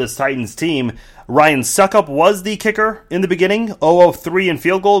Titans team. Ryan Suckup was the kicker in the beginning, 0 of 3 in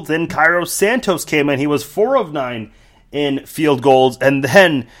field goals. Then Cairo Santos came in. He was 4 of 9 in field goals. And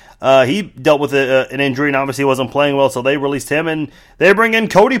then he dealt with an injury and obviously wasn't playing well, so they released him. And they bring in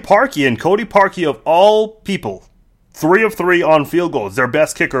Cody Parkey. And Cody Parkey, of all people, 3 of 3 on field goals. Their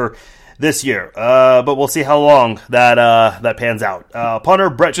best kicker this year. But we'll see how long that pans out. Punter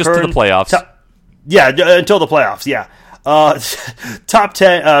Brett Just Kern, to the playoffs. Until the playoffs, yeah. Top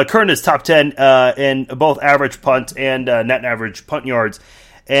 10. Kern is top 10 in both average punt and net average punt yards.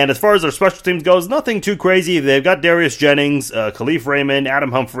 And as far as their special teams goes, nothing too crazy. They've got Darius Jennings, Khalif Raymond,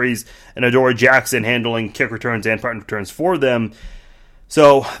 Adam Humphries, and Adoree Jackson handling kick returns and punt returns for them.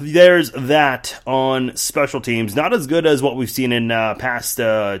 So there's that on special teams. Not as good as what we've seen in past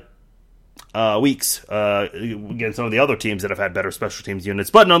weeks against some of the other teams that have had better special teams units,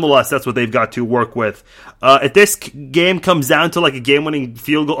 but nonetheless, that's what they've got to work with. If this game comes down to like a game-winning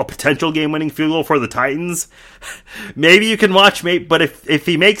field goal, a potential game-winning field goal for the Titans, maybe you can watch, but if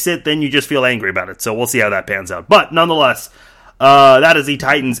he makes it, then you just feel angry about it. So we'll see how that pans out. But nonetheless, that is the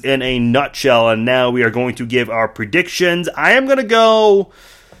Titans in a nutshell, and now we are going to give our predictions. I'm going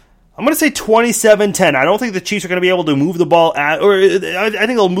to say 27-10. I don't think the Chiefs are going to be able to move the ball I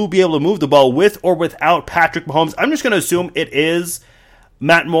think they'll be able to move the ball with or without Patrick Mahomes. I'm just going to assume it is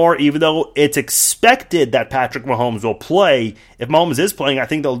Matt Moore, even though it's expected that Patrick Mahomes will play. If Mahomes is playing, I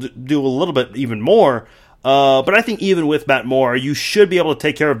think they'll do a little bit even more. But I think even with Matt Moore, you should be able to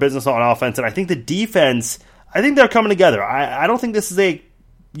take care of business on offense. And I think the defense, I think they're coming together. I don't think this is a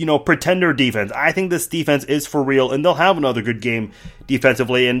pretender defense. I think this defense is for real, and they'll have another good game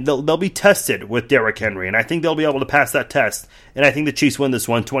defensively, and they'll be tested with Derrick Henry, and I think they'll be able to pass that test, and I think the Chiefs win this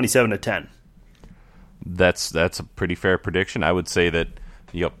one 27-10. That's a pretty fair prediction. I would say that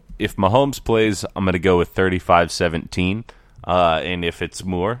if Mahomes plays, I'm going to go with 35-17, and if it's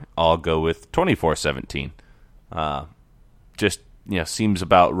Moore, I'll go with 24-17. Seems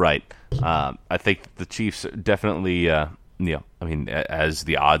about right. I think the Chiefs definitely as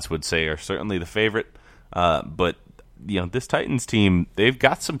the odds would say, are certainly the favorite. But this Titans team, they've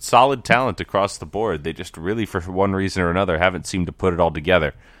got some solid talent across the board. They just really, for one reason or another, haven't seemed to put it all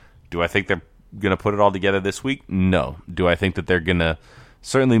together. Do I think they're going to put it all together this week? No. Do I think that they're going to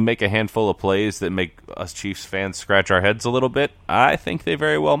certainly make a handful of plays that make us Chiefs fans scratch our heads a little bit? I think they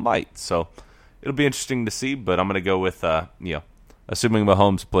very well might. So it'll be interesting to see, but I'm going to go with a assuming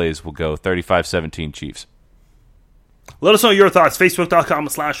Mahomes plays, we'll go 35-17 Chiefs. Let us know your thoughts.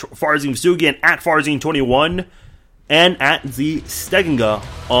 Facebook.com/FarzingVsugi and at Farzing21 and at the Stegenga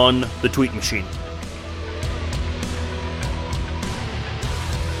on the tweet machine.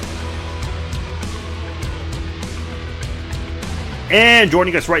 And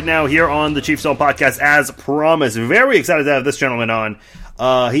joining us right now here on the Chiefs Zone podcast, as promised, very excited to have this gentleman on.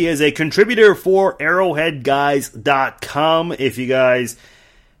 He is a contributor for ArrowheadGuys.com. If you guys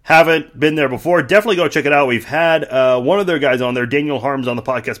haven't been there before, definitely go check it out. We've had one of their guys on there, Daniel Harms, on the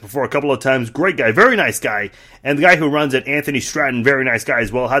podcast before a couple of times. Great guy, very nice guy. And the guy who runs it, Anthony Stratton, very nice guy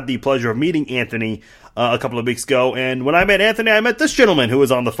as well. Had the pleasure of meeting Anthony a couple of weeks ago. And when I met Anthony, I met this gentleman who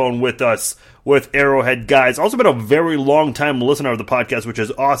was on the phone with us with Arrowhead Guys. Also been a very long time listener of the podcast, which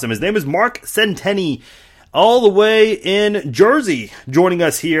is awesome. His name is Mark Centeni, all the way in Jersey, joining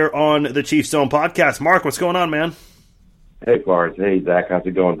us here on the Chiefs Zone podcast. Mark, what's going on, man? Hey, Flores. Hey, Zach. How's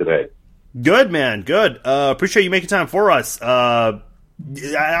it going today? Good, man. Good. Appreciate you making time for us. Before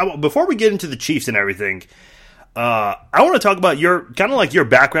we get into the Chiefs and everything, I want to talk about your kind of like your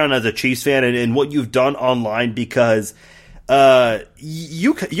background as a Chiefs fan and what you've done online, because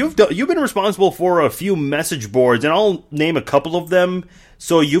you've been responsible for a few message boards, and I'll name a couple of them.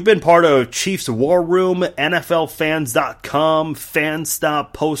 So you've been part of Chiefs War Room, NFLfans.com,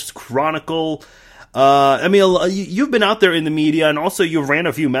 FanStop, Post Chronicle. I mean, you've been out there in the media, and also you ran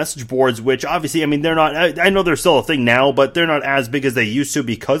a few message boards, which obviously, I mean, they're not, I know they're still a thing now, but they're not as big as they used to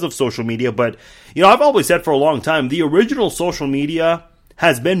because of social media. But, you know, I've always said for a long time, the original social media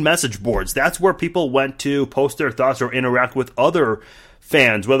has been message boards. That's where people went to post their thoughts or interact with other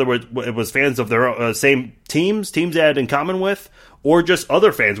fans, whether it was fans of their same teams they had in common with, or just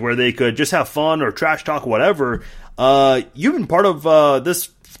other fans where they could just have fun or trash talk, whatever. You've been part of this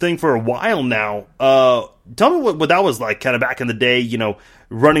thing for a while now. Tell me what that was like kind of back in the day, you know,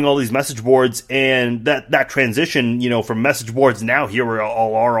 running all these message boards and that transition, you know, from message boards now here we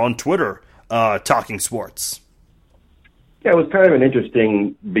all are on Twitter talking sports. Yeah, it was kind of an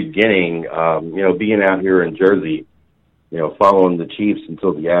interesting beginning, you know, being out here in Jersey, you know, following the Chiefs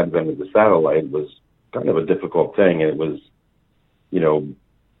until the advent of the satellite was kind of a difficult thing. And it was, you know,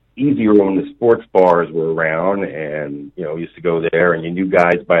 easier when the sports bars were around, and, you know, used to go there and you knew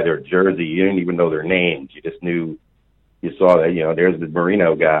guys by their jersey. You didn't even know their names. You just knew, you saw that, you know, there's the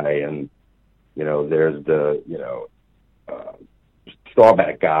Marino guy, and, you know, there's the, you know,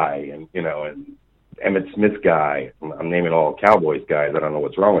 Staubach guy, and, you know, and Emmett Smith guy. I'm naming all Cowboys guys. I don't know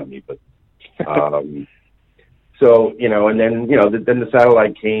what's wrong with me, but, so, you know, and then, you know, then the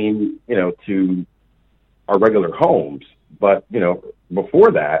satellite came, you know, to our regular homes. But, you know,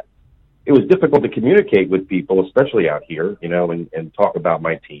 before that, it was difficult to communicate with people, especially out here, you know, and talk about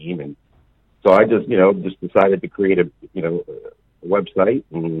my team. And so I just, you know, decided to create a website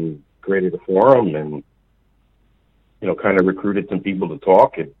and created a forum and, you know, kind of recruited some people to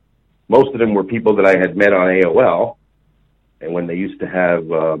talk. And most of them were people that I had met on AOL. And when they used to have,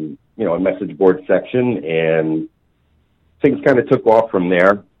 you know, a message board section, and things kind of took off from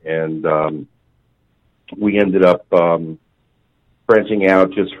there. And we ended up branching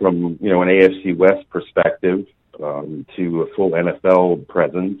out just from, you know, an AFC West perspective to a full NFL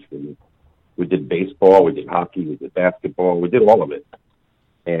presence. And we did baseball, we did hockey, we did basketball, we did all of it.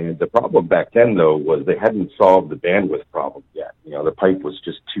 And the problem back then, though, was they hadn't solved the bandwidth problem yet. You know, the pipe was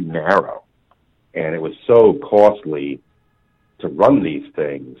just too narrow. And it was so costly to run these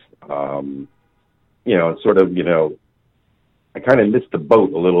things. You know, sort of, you know, I kind of missed the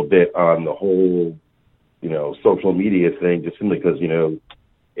boat a little bit on the whole, you know, social media thing, just simply because, you know,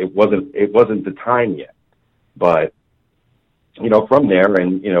 it wasn't the time yet. But, you know, from there,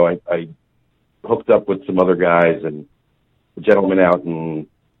 and, you know, I hooked up with some other guys, and a gentleman out in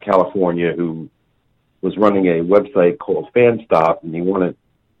California who was running a website called FanStop, and he wanted,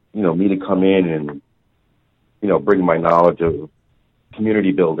 you know, me to come in and, you know, bring my knowledge of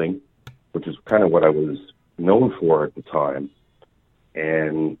community building, which is kind of what I was known for at the time,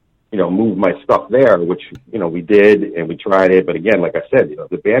 and, you know, move my stuff there, which, you know, we did, and we tried it. But again, like I said, you know,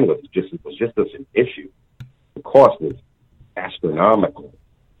 the bandwidth was just an issue. The cost was astronomical.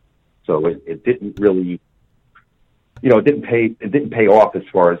 So it didn't really, you know, it didn't pay off as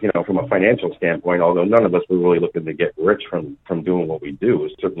far as, you know, from a financial standpoint, although none of us were really looking to get rich from doing what we do.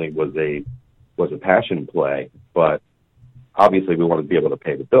 It certainly was a passion play, but obviously we wanted to be able to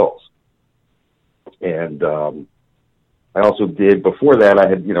pay the bills. And, I also did, before that, I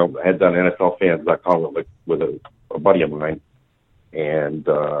had done NFLfans.com with a buddy of mine, and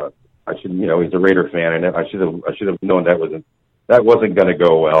I should, you know, he's a Raider fan, and I should have known that wasn't going to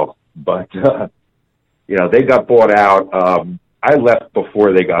go well. But you know, they got bought out I left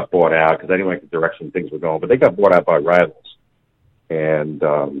before they got bought out because I didn't like the direction things were going, but they got bought out by rivals. And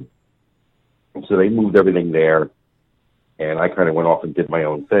so they moved everything there, and I kind of went off and did my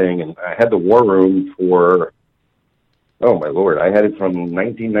own thing. And I had the War Room for, oh, my Lord, I had it from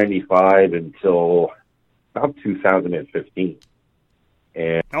 1995 until about 2015.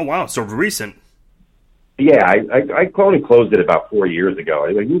 And oh, wow, so recent. Yeah, I only closed it about 4 years ago.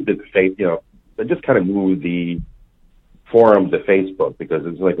 I moved it to I just kind of moved the forum to Facebook because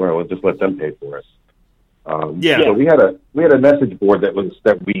it's like, well, we'll just let them pay for us. So we had a message board that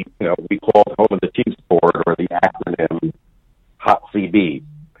we called Home of the Chiefs board, or the acronym Hot CB,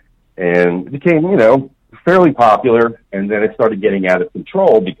 and it became fairly popular. And then it started getting out of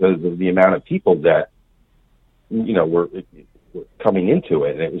control because of the amount of people that were coming into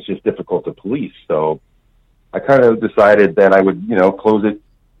it, and it was just difficult to police. So I kind of decided that I would close it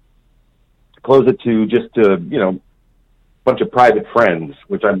to just bunch of private friends,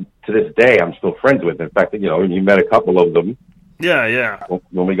 which I'm to this day I'm still friends with. In fact, you met a couple of them. Yeah.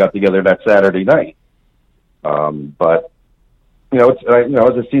 When we got together that Saturday night. But I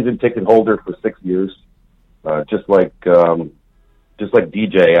was a season ticket holder for 6 years. Just like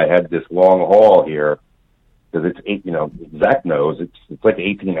DJ, I had this long haul here because it's Zach knows it's like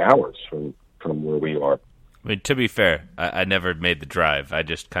 18 hours from where we are. I mean, to be fair, I never made the drive. I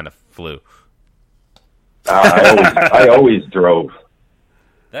just kind of flew. I always drove.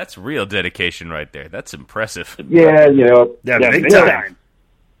 That's real dedication right there. That's impressive. Yeah, big time.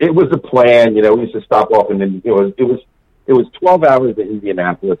 It was a plan. We used to stop off, and then it was 12 hours to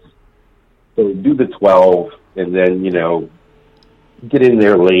Indianapolis. So we'd do the 12, and then get in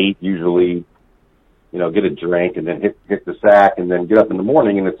there late. Usually, get a drink, and then hit the sack, and then get up in the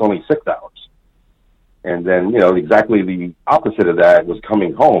morning, and it's only 6 hours. And then exactly the opposite of that was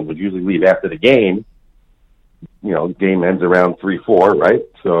coming home. We'd usually leave after the game. Game ends around 3-4, right?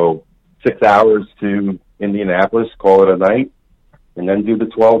 So 6 hours to Indianapolis, call it a night, and then do the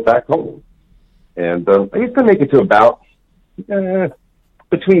 12 back home. And I used to make it to about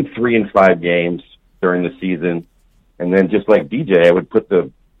between 3 and 5 games during the season. And then just like DJ, I would put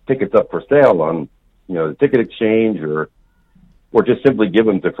the tickets up for sale on, the ticket exchange or just simply give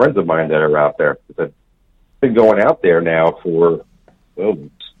them to friends of mine that are out there. I've been going out there now for,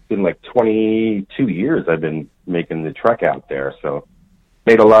 it's been like 22 years I've been making the trek out there. So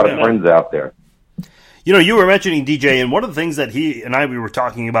made a lot of friends out there. You were mentioning DJ, and one of the things that he and we were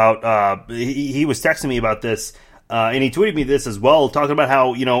talking about, he was texting me about this, and he tweeted me this as well, talking about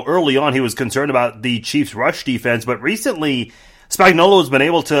how, early on he was concerned about the Chiefs' rush defense, but recently Spagnuolo has been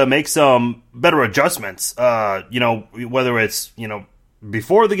able to make some better adjustments, whether it's,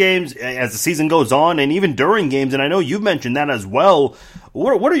 before the games, as the season goes on, and even during games, and I know you've mentioned that as well.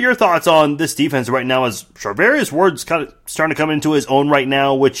 What are your thoughts on this defense right now, as Charvarius Ward's kind of starting to come into his own right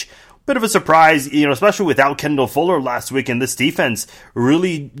now, which, bit of a surprise, especially without Kendall Fuller last week, and this defense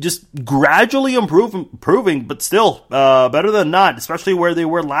really just gradually improving, but still better than not, especially where they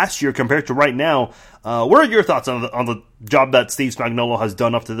were last year compared to right now. What are your thoughts on the job that Steve Spagnuolo has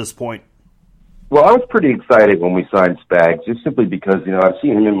done up to this point? Well, I was pretty excited when we signed Spags, just simply because, I've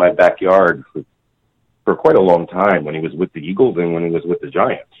seen him in my backyard for quite a long time when he was with the Eagles and when he was with the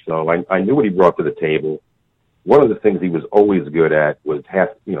Giants. So I knew what he brought to the table. One of the things he was always good at was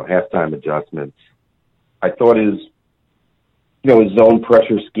halftime adjustments. I thought his zone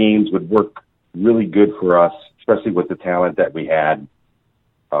pressure schemes would work really good for us, especially with the talent that we had.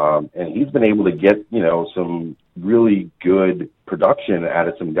 And he's been able to get, some really good production out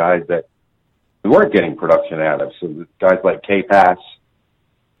of some guys that we weren't getting production out of. So guys like K-Pass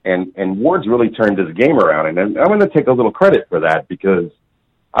and Ward's really turned his game around. And I'm going to take a little credit for that because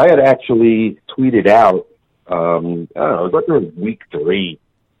I had actually tweeted out, I don't know, it was like week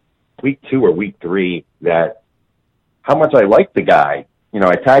 2 or week 3, that how much I liked the guy.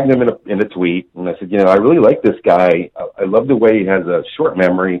 I tagged him in a tweet, and I said, I really like this guy. I love the way he has a short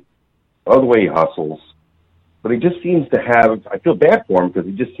memory. I love the way he hustles. But he just seems to have, I feel bad for him because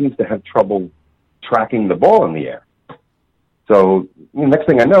he just seems to have trouble tracking the ball in the air. So next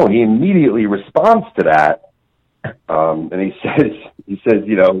thing I know, he immediately responds to that. And he says,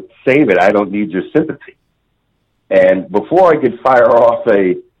 save it. I don't need your sympathy. And before I could fire off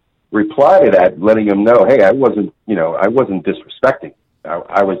a reply to that, letting him know, hey, I wasn't disrespecting.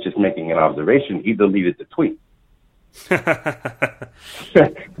 I was just making an observation. He deleted the tweet. He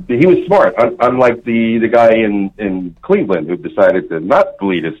was smart, unlike the guy in Cleveland who decided to not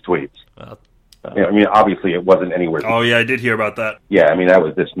delete his tweets. Obviously it wasn't anywhere. Oh, yeah, I did hear about that. Yeah, that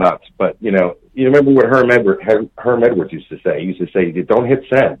was just nuts. But, you remember what Herm Edwards used to say? He used to say, don't hit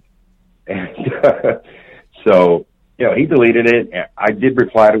send. And so, he deleted it. I did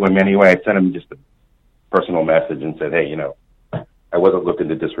reply to him anyway. I sent him just a personal message and said, hey, I wasn't looking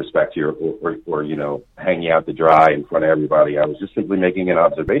to disrespect you or hang you out to dry in front of everybody. I was just simply making an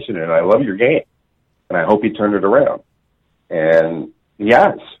observation, and I love your game, and I hope you turned it around. And he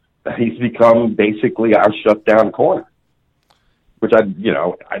has. He's become basically our shutdown corner, which I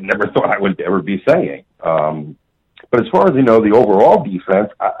never thought I would ever be saying. But as far as, the overall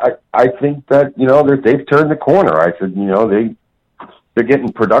defense, I think that, they've turned the corner. I said, they're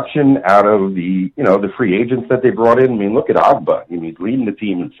getting production out of the free agents that they brought in. I mean, look at Agba. He's leading the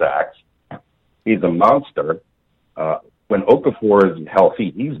team in sacks. He's a monster. When Okafor is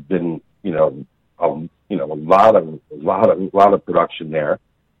healthy, he's been, a lot of production there.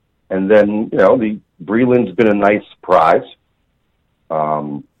 And then, the Breland's been a nice surprise.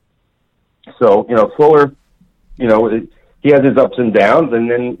 So, Fuller, he has his ups and downs. And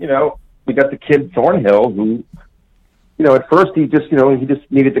then, we got the kid Thornhill who, at first he just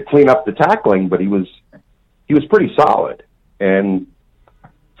needed to clean up the tackling, but he was pretty solid. And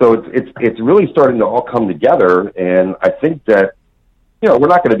so it's really starting to all come together. And I think that, we're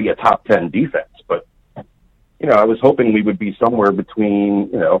not going to be a top 10 defense, but, I was hoping we would be somewhere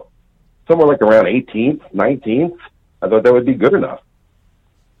between, somewhere like around 18th, 19th. I thought that would be good enough.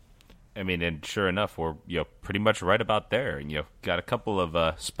 I mean, and sure enough, we're pretty much right about there, and got a couple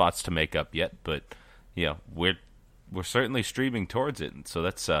of spots to make up yet, but we're certainly streaming towards it, and so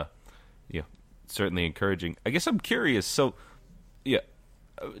that's certainly encouraging. I guess I'm curious. So,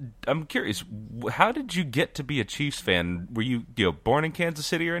 I'm curious. How did you get to be a Chiefs fan? Were you born in Kansas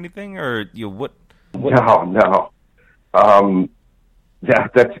City or anything, or what? No. Yeah,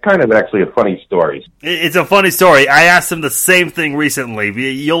 that's kind of actually a funny story. It's a funny story. I asked him the same thing recently.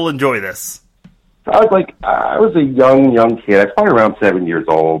 You'll enjoy this. I was a young kid. I was probably around 7 years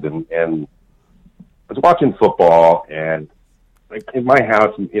old, and I was watching football, and in my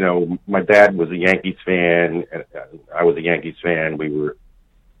house, my dad was a Yankees fan, and I was a Yankees fan. We were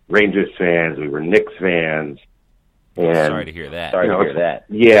Rangers fans. We were Knicks fans. And sorry to hear that.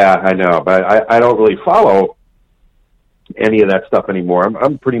 Yeah, I know, but I don't really follow any of that stuff anymore.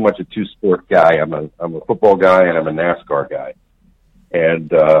 I'm pretty much a two-sport guy. I'm a football guy and I'm a NASCAR guy,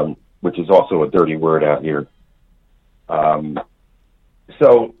 and which is also a dirty word out here.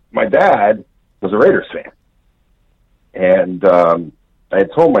 So my dad was a Raiders fan, and I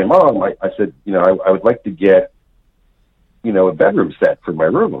had told my mom, I said, I would like to get, a bedroom set for my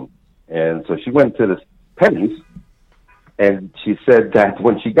room, and so she went to this Penny's, and she said that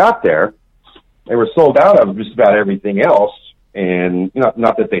when she got there, they were sold out of just about everything else, and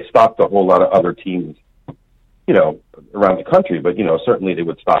not that they stocked a whole lot of other teams, around the country, but certainly they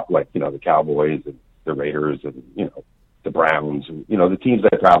would stock the Cowboys and the Raiders and the Browns and the teams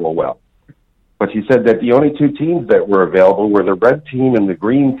that travel well. But she said that the only two teams that were available were the red team and the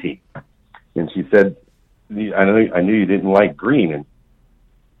green team, and she said, I knew you didn't like green, and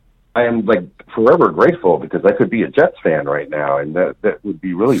I am forever grateful because I could be a Jets fan right now, and that would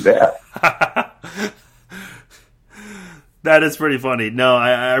be really bad. That is pretty funny. No,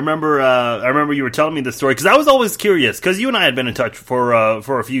 I remember you were telling me the story because I was always curious because you and I had been in touch for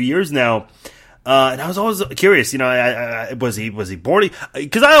a few years now. And I was always curious, was he born?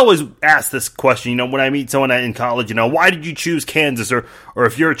 Because I always ask this question, when I meet someone in college, why did you choose Kansas? Or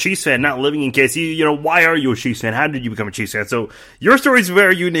if you're a Chiefs fan not living in KC, why are you a Chiefs fan? How did you become a Chiefs fan? So your story is a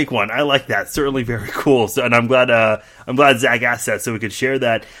very unique one. I like that. Certainly very cool. So, and I'm glad Zach asked that so we could share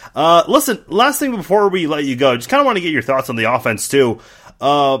that. Listen, last thing before we let you go, just kind of want to get your thoughts on the offense too.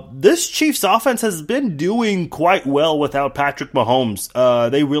 This Chiefs offense has been doing quite well without Patrick Mahomes.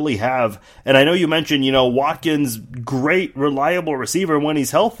 They really have. And I know you mentioned, Watkins, great, reliable receiver when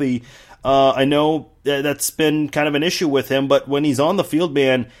he's healthy. I know that's been kind of an issue with him, but when he's on the field,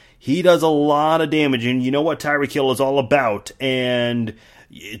 man, he does a lot of damage. And you know what Tyreek Hill is all about. And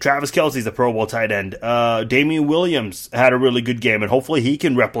Travis Kelce's a Pro Bowl tight end. Damian Williams had a really good game, and hopefully he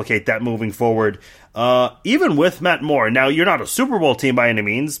can replicate that moving forward. Even with Matt Moore. Now, you're not a Super Bowl team by any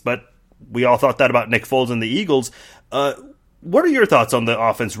means, but we all thought that about Nick Foles and the Eagles. What are your thoughts on the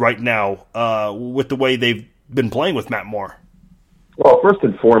offense right now with the way they've been playing with Matt Moore? Well, first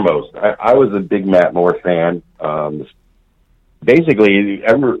and foremost, I was a big Matt Moore fan. Basically,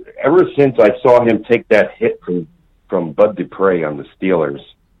 ever since I saw him take that hit from Bud Dupree on the Steelers,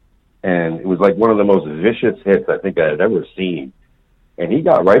 and it was like one of the most vicious hits I think I had ever seen. And he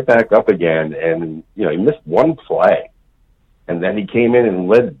got right back up again, and he missed one play, and then he came in and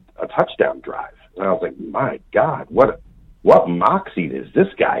led a touchdown drive. And I was like, my God, what moxie does this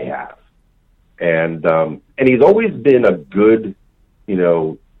guy have? And he's always been a good,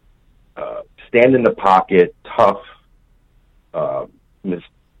 stand in the pocket, tough,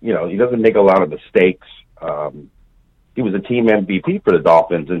 He doesn't make a lot of mistakes. He was a team MVP for the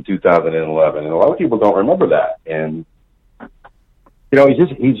Dolphins in 2011, and a lot of people don't remember that. And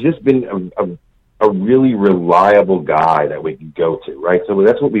he's just been a really reliable guy that we could go to, right? So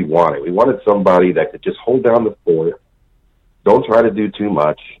that's what we wanted. We wanted somebody that could just hold down the fort, don't try to do too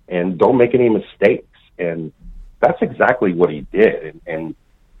much, and don't make any mistakes. And that's exactly what he did. And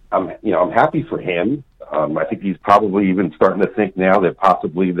I'm happy for him. I think he's probably even starting to think now that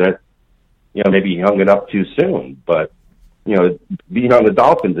possibly that, maybe he hung it up too soon. But, being on the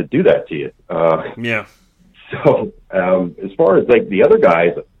Dolphins that do that to you. Yeah. So as far as like the other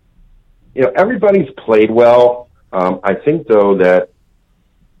guys, everybody's played well. I think though that,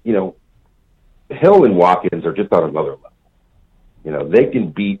 Hill and Watkins are just on another level. They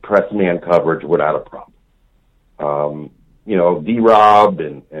can beat press man coverage without a problem. D-Rob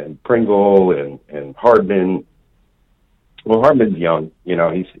and Pringle and Hardman. Well, Hardman's young,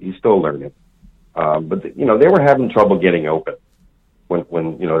 he's still learning. But they were having trouble getting open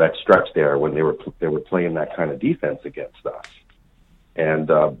when that stretch there when they were playing that kind of defense against us.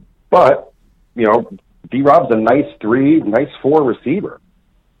 And but D-Rob's a nice 3, nice 4 receiver.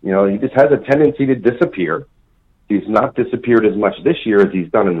 He just has a tendency to disappear. He's not disappeared as much this year as he's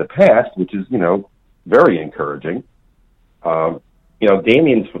done in the past, which is very encouraging.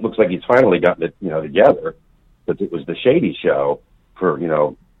 Damian looks like he's finally gotten it together, but it was the Shady Show for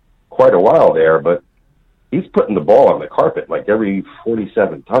quite a while there, but he's putting the ball on the carpet like every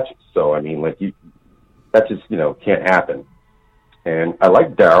 47 touches. So, that just, can't happen. And I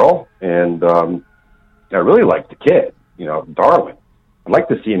like Darryl, and I really like the kid, Darwin. I'd like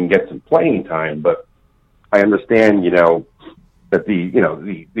to see him get some playing time, but I understand, that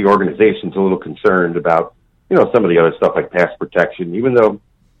the organization's a little concerned about, some of the other stuff like pass protection, even though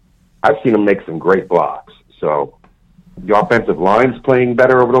I've seen him make some great blocks. So the offensive line's playing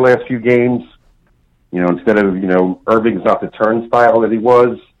better over the last few games. Instead of, Irving's not the turnstile that he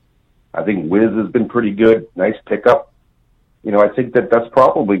was. I think Wiz has been pretty good. Nice pickup. I think that's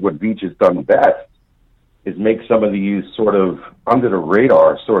probably what Veach has done best is make some of these sort of under the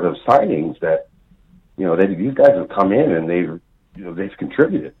radar sort of signings that, these guys have come in and they've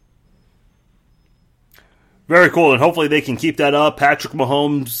contributed. Very cool, and hopefully they can keep that up. Patrick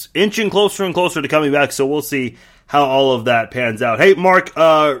Mahomes inching closer and closer to coming back, so we'll see how all of that pans out. Hey, Mark,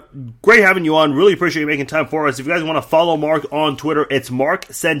 great having you on. Really appreciate you making time for us. If you guys want to follow Mark on Twitter, it's Mark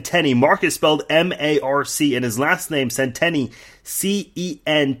Centenni. Mark is spelled M-A-R-C, and his last name, Centenni, C-E-N-T-A-N-N-I.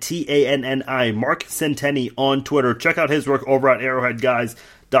 Mark Centenni on Twitter. Check out his work over at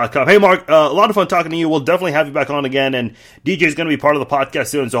ArrowheadGuys.com. Hey, Mark, a lot of fun talking to you. We'll definitely have you back on again, and DJ's going to be part of the podcast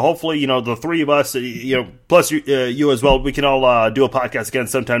soon, so hopefully, the three of us, plus you as well, we can all do a podcast again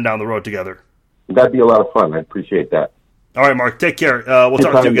sometime down the road together. That'd be a lot of fun. I appreciate that. All right, Mark, take care. We'll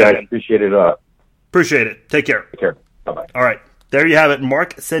talk to you again. Guys. Appreciate it. Appreciate it. Take care. Take care. Bye-bye. All right, there you have it.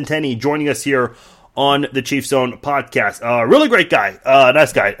 Mark Centenni joining us here on the Chiefs Zone podcast. Really great guy.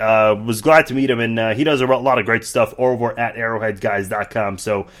 Nice guy. Was glad to meet him, and he does a lot of great stuff over at arrowheadguys.com.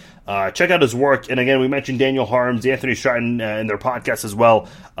 So check out his work. And again, we mentioned Daniel Harms, Anthony Stratton in their podcast as well.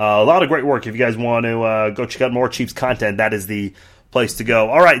 A lot of great work. If you guys want to go check out more Chiefs content, that is the place to go.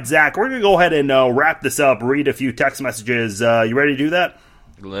 All right, Zach, we're going to go ahead and wrap this up, read a few text messages. You ready to do that?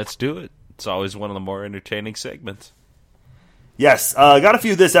 Let's do it. It's always one of the more entertaining segments. Yes, got a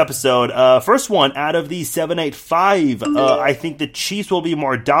few this episode. First one, out of the 785, I think the Chiefs will be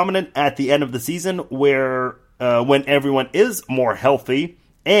more dominant at the end of the season when everyone is more healthy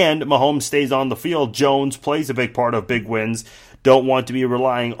and Mahomes stays on the field. Jones plays a big part of big wins. Don't want to be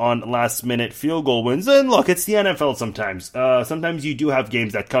relying on last-minute field goal wins. And look, it's the NFL sometimes. Sometimes you do have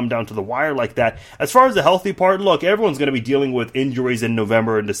games that come down to the wire like that. As far as the healthy part, look, everyone's going to be dealing with injuries in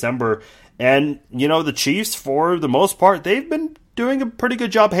November and December. And, the Chiefs, for the most part, they've been doing a pretty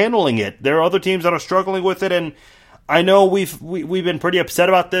good job handling it. There are other teams that are struggling with it, and I know we've been pretty upset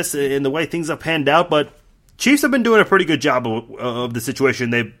about this in the way things have panned out, but Chiefs have been doing a pretty good job of the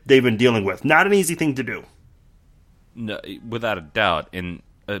situation they've been dealing with. Not an easy thing to do. No, without a doubt. And,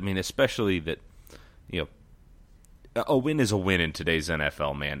 especially that, a win is a win in today's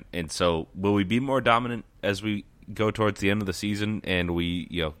NFL, man. And so will we be more dominant as we go towards the end of the season and we,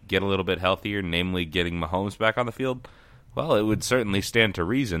 get a little bit healthier, namely getting Mahomes back on the field? Well, it would certainly stand to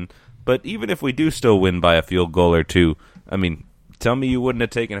reason. But even if we do still win by a field goal or two, tell me you wouldn't have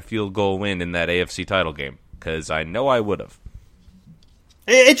taken a field goal win in that AFC title game, because I know I would have.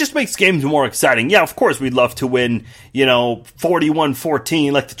 It just makes games more exciting. Yeah, of course, we'd love to win,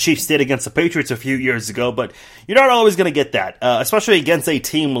 41-14 like the Chiefs did against the Patriots a few years ago, but you're not always going to get that, especially against a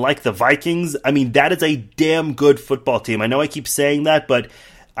team like the Vikings. I mean, that is a damn good football team. I know I keep saying that, but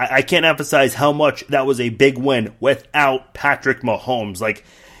I can't emphasize how much that was a big win without Patrick Mahomes. Like,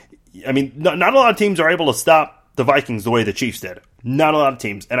 I mean, not a lot of teams are able to stop the Vikings the way the Chiefs did. Not a lot of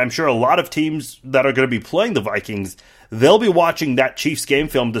teams. And I'm sure a lot of teams that are going to be playing the Vikings, they'll be watching that Chiefs game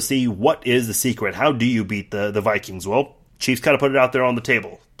film to see what is the secret. How do you beat the Vikings? Well, Chiefs kind of put it out there on the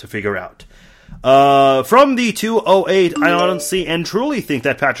table to figure out. From the 208, I honestly and truly think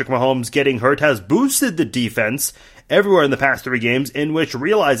that Patrick Mahomes getting hurt has boosted the defense everywhere in the past 3 games, in which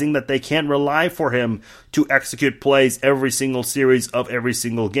realizing that they can't rely for him to execute plays every single series of every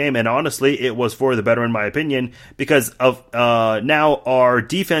single game. And honestly, it was for the better in my opinion, because of now our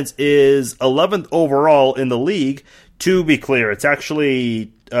defense is 11th overall in the league. To be clear, it's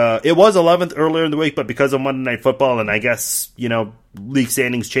actually it was 11th earlier in the week, but because of Monday Night Football and I guess, league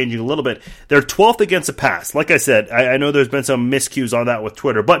standings changing a little bit, they're 12th against the pass. Like I said, I know there's been some miscues on that with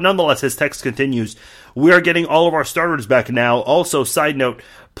Twitter, but nonetheless, his text continues. We are getting all of our starters back now. Also, side note,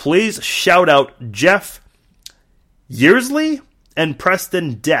 please shout out Jeff Yearsley and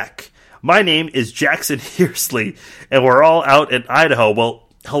Preston Deck. My name is Jackson Yearsley, and we're all out in Idaho. Well,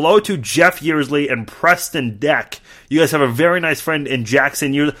 hello to Jeff Yearsley and Preston Deck. You guys have a very nice friend in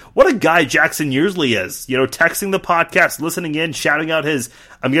Jackson Yearsley. What a guy Jackson Yearsley is. Texting the podcast, listening in, shouting out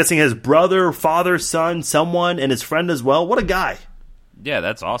I'm guessing his brother, father, son, someone, and his friend as well. What a guy. Yeah,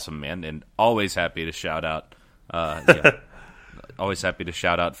 that's awesome, man. And always happy to shout out. Always happy to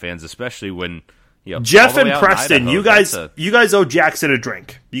shout out fans, especially when, Jeff and Preston, Idaho, you guys owe Jackson a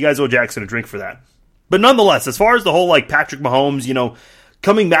drink. You guys owe Jackson a drink for that. But nonetheless, as far as the whole, Patrick Mahomes,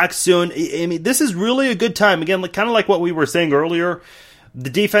 coming back soon. I mean, this is really a good time. Again, kind of like what we were saying earlier,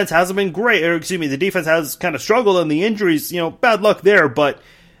 the defense hasn't been great. The defense has kind of struggled and the injuries, bad luck there, but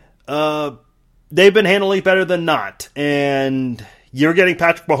they've been handling better than not. And you're getting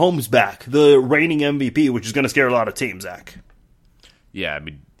Patrick Mahomes back, the reigning MVP, which is going to scare a lot of teams, Zach. Yeah, I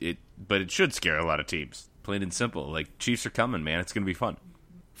mean, but it should scare a lot of teams. Plain and simple. Chiefs are coming, man. It's going to be fun.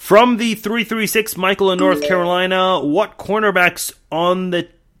 From the 336, Michael in North Carolina, what cornerbacks on the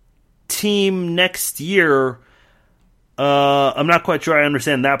team next year? I'm not quite sure I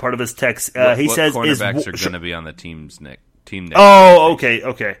understand that part of his text. He says cornerbacks are going to be on the team next. Oh,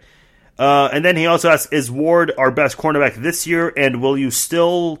 okay. And then he also asks, is Ward our best cornerback this year? And will you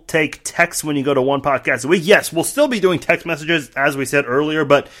still take texts when you go to one podcast a week? Yes, we'll still be doing text messages, as we said earlier,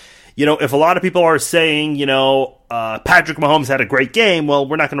 but if a lot of people are saying, Patrick Mahomes had a great game, well,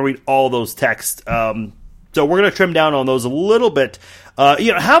 we're not going to read all those texts. So we're going to trim down on those a little bit.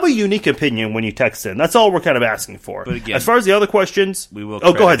 Have a unique opinion when you text in. That's all we're kind of asking for. But again, as far as the other questions, we will.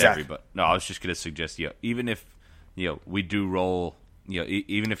 Go ahead, Zach. No, I was just going to suggest, even if we do roll,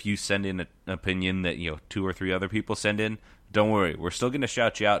 even if you send in an opinion that 2 or 3 other people send in, don't worry, we're still going to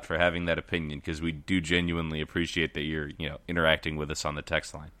shout you out for having that opinion because we do genuinely appreciate that you're interacting with us on the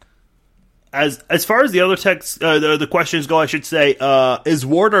text line. As far as the other text, the questions go, I should say, is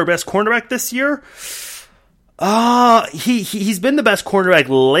Ward our best cornerback this year? He's been the best cornerback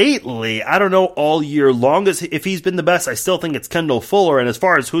lately. I don't know all year long if he's been the best. I still think it's Kendall Fuller. And as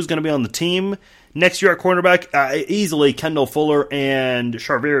far as who's going to be on the team next year at cornerback, easily Kendall Fuller and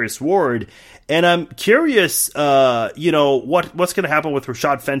Charvarius Ward. And I'm curious, what's going to happen with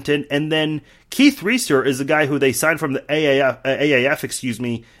Rashad Fenton. And then Keith Reeser is the guy who they signed from the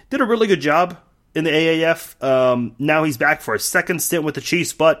AAF, did a really good job in the AAF. Now he's back for a second stint with the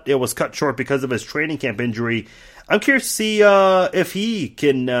Chiefs, but it was cut short because of his training camp injury. I'm curious to see if he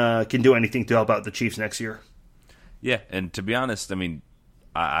can do anything to help out the Chiefs next year. Yeah, and to be honest, I mean,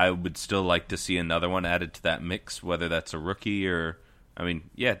 I would still like to see another one added to that mix, whether that's a rookie or...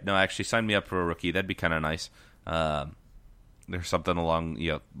 actually sign me up for a rookie. That'd be kind of nice. There's something along,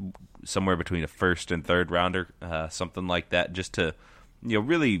 somewhere between a first and third rounder, something like that, just to,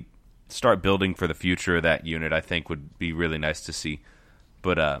 really start building for the future of that unit. I think would be really nice to see.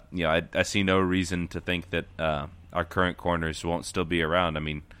 But I see no reason to think that our current corners won't still be around. I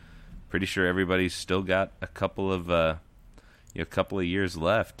mean, pretty sure everybody's still got a couple of years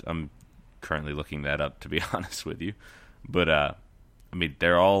left. I'm currently looking that up, to be honest with you, but. I mean,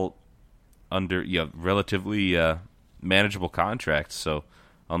 they're all under relatively manageable contracts, so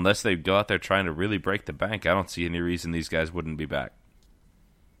unless they go out there trying to really break the bank, I don't see any reason these guys wouldn't be back.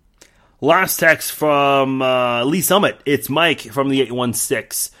 Last text from Lee Summit. It's Mike from the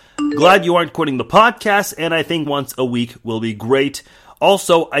 816. Glad you aren't quitting the podcast, and I think once a week will be great.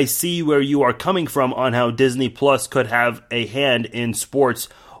 Also, I see where you are coming from on how Disney Plus could have a hand in sports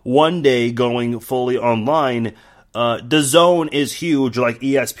one day going fully online. DAZN is huge, like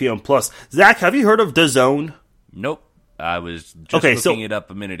ESPN Plus. Zach, have you heard of DAZN? Nope. I was just looking it up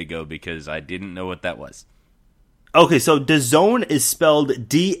a minute ago because I didn't know what that was. Okay, so DAZN is spelled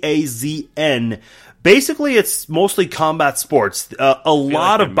D-A-Z-N. Basically, it's mostly combat sports. A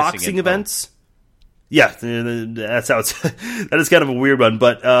lot of boxing events. Yeah, that's how it's. That is kind of a weird one,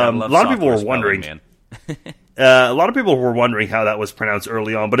 but a lot of people were wondering. A lot of people were wondering how that was pronounced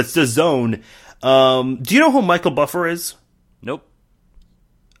early on, but it's DAZN. Do you know who Michael Buffer is? Nope.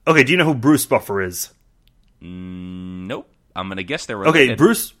 Okay, do you know who Bruce Buffer is? Nope. I'm gonna guess they're related.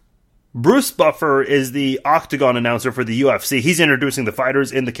 Okay, Bruce Buffer is the Octagon announcer for the UFC. He's introducing the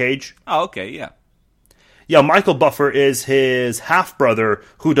fighters in the cage. Oh, okay, yeah. Yeah, Michael Buffer is his half-brother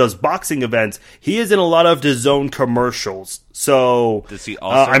who does boxing events. He is in a lot of DAZN commercials. So, does he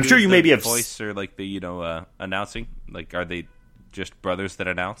also I'm sure you maybe have voice or like the announcing? Like, are they just brothers that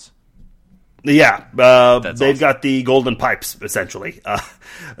announce? Yeah, they've awesome. Got the golden pipes, essentially.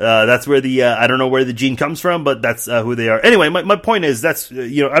 That's where the, I don't know where the gene comes from, but that's who they are. Anyway, my point is, that's,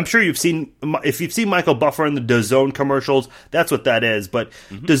 I'm sure if you've seen Michael Buffer in the DAZN commercials, that's what that is. But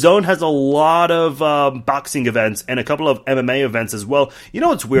DAZN has a lot of boxing events and a couple of MMA events as well. You know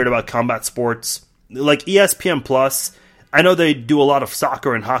what's weird about combat sports? Like ESPN Plus, I know they do a lot of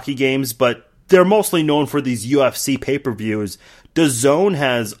soccer and hockey games, but they're mostly known for these UFC pay-per-views. DAZN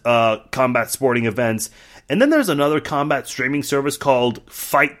has combat sporting events. And then there's another combat streaming service called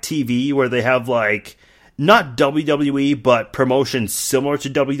Fight TV, where they have, like, not WWE, but promotions similar to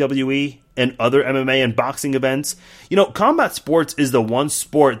WWE and other MMA and boxing events. Combat sports is the one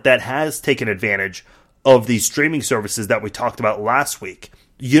sport that has taken advantage of these streaming services that we talked about last week.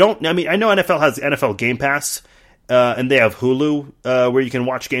 I know NFL has NFL Game Pass, and they have Hulu, where you can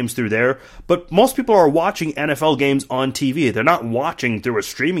watch games through there. But most people are watching NFL games on TV. They're not watching through a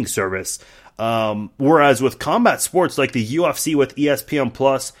streaming service. Whereas with combat sports like the UFC with ESPN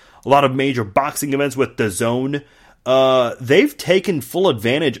Plus, a lot of major boxing events with DAZN, they've taken full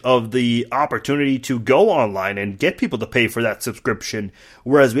advantage of the opportunity to go online and get people to pay for that subscription.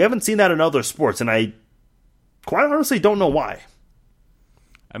 Whereas we haven't seen that in other sports, and I quite honestly don't know why.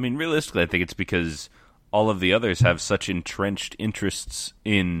 I mean, realistically, I think it's because all of the others have such entrenched interests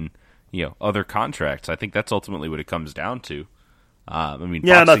in, other contracts. I think that's ultimately what it comes down to.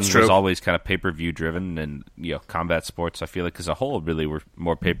 Boxing was always kind of pay-per-view driven, and, combat sports, I feel like as a whole really were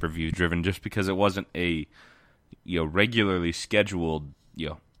more pay-per-view driven just because it wasn't a, regularly scheduled,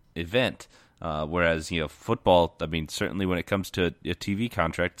 event. Whereas, football, certainly when it comes to a TV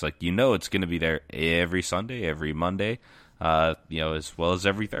contract, it's like, it's going to be there every Sunday, every Monday, as well as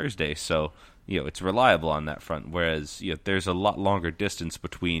every Thursday. So, it's reliable on that front, whereas there's a lot longer distance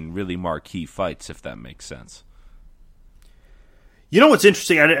between really marquee fights, if that makes sense. You know what's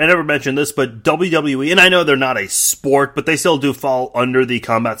interesting? I never mentioned this, but WWE, and I know they're not a sport, but they still do fall under the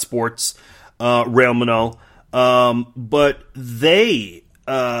combat sports realm and all. But they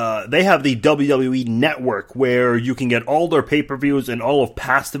have the WWE Network, where you can get all their pay-per-views and all of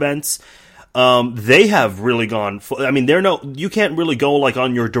past events. They have really gone. You can't really go like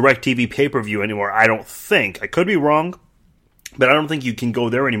on your DirecTV pay-per-view anymore. I don't think. I could be wrong, but I don't think you can go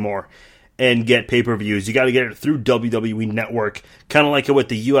there anymore and get pay-per-views. You got to get it through WWE Network. Kind of like it with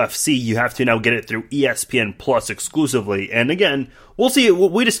the UFC, you have to now get it through ESPN Plus exclusively. And again, we'll see.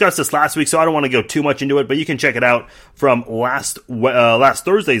 We discussed this last week, so I don't want to go too much into it, but you can check it out from last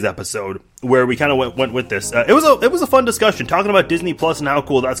Thursday's episode, where we kind of went with this. It was a fun discussion, talking about Disney Plus and how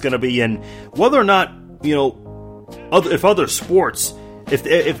cool that's going to be, and whether or not, if other sports,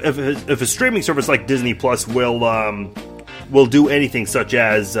 if a streaming service like Disney Plus will do anything such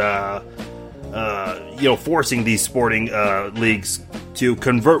as forcing these sporting leagues to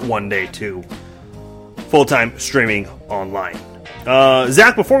convert one day to full-time streaming online.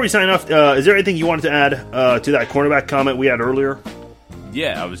 Zach, before we sign off, is there anything you wanted to add to that cornerback comment we had earlier?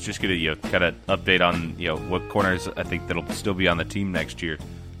 Yeah, I was just going to kind of update on what corners I think that'll still be on the team next year.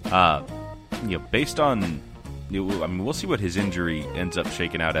 Based on we'll see what his injury ends up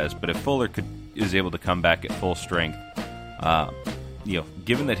shaking out as, but if Fuller is able to come back at full strength,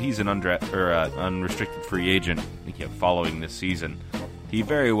 given that he's an unrestricted free agent following this season, he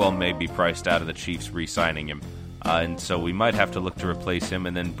very well may be priced out of the Chiefs re-signing him. And so we might have to look to replace him.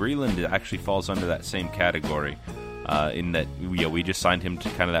 And then Breeland actually falls under that same category in that we just signed him to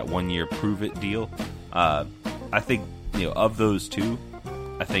kind of that 1 year prove-it deal. I think of those two,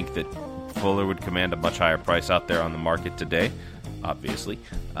 I think that Fuller would command a much higher price out there on the market today. Obviously,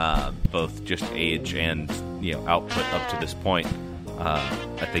 both just age and output up to this point.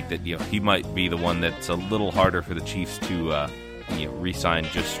 I think that he might be the one that's a little harder for the Chiefs to re-sign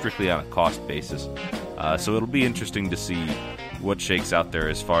just strictly on a cost basis. So it'll be interesting to see what shakes out there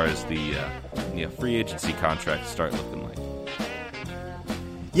as far as the free agency contracts start looking like.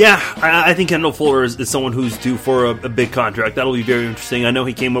 Yeah, I think Kendall Fuller is someone who's due for a big contract. That'll be very interesting. I know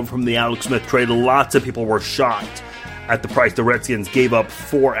he came over from the Alex Smith trade. Lots of people were shocked at the price the Redskins gave up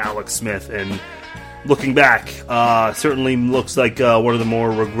for Alex Smith, and looking back, certainly looks like one of the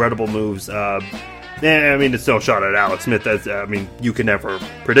more regrettable moves. It's no shot at Alex Smith. You can never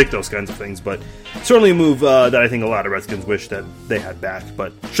predict those kinds of things, but certainly a move that I think a lot of Redskins wish that they had back,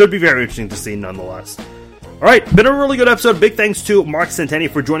 but should be very interesting to see nonetheless. All right, been a really good episode. Big thanks to Mark Centeni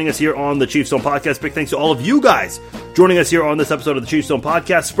for joining us here on the Chiefs Zone Podcast. Big thanks to all of you guys joining us here on this episode of the Chiefs Zone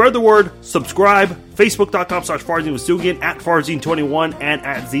Podcast. Spread the word, subscribe, Facebook.com/Farzine at Farzine21, and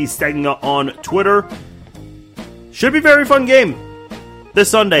at ZStegna on Twitter. Should be a very fun game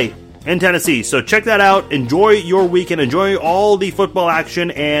this Sunday in Tennessee. So check that out. Enjoy your weekend. Enjoy all the football action.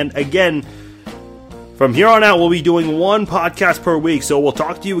 And again, from here on out, we'll be doing one podcast per week. So we'll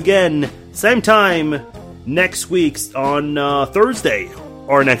talk to you again, same time next week on Thursday.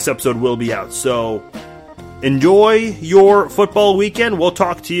 Our next episode will be out. So enjoy your football weekend. We'll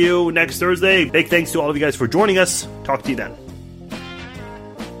talk to you next Thursday. Big thanks to all of you guys for joining us. Talk to you then.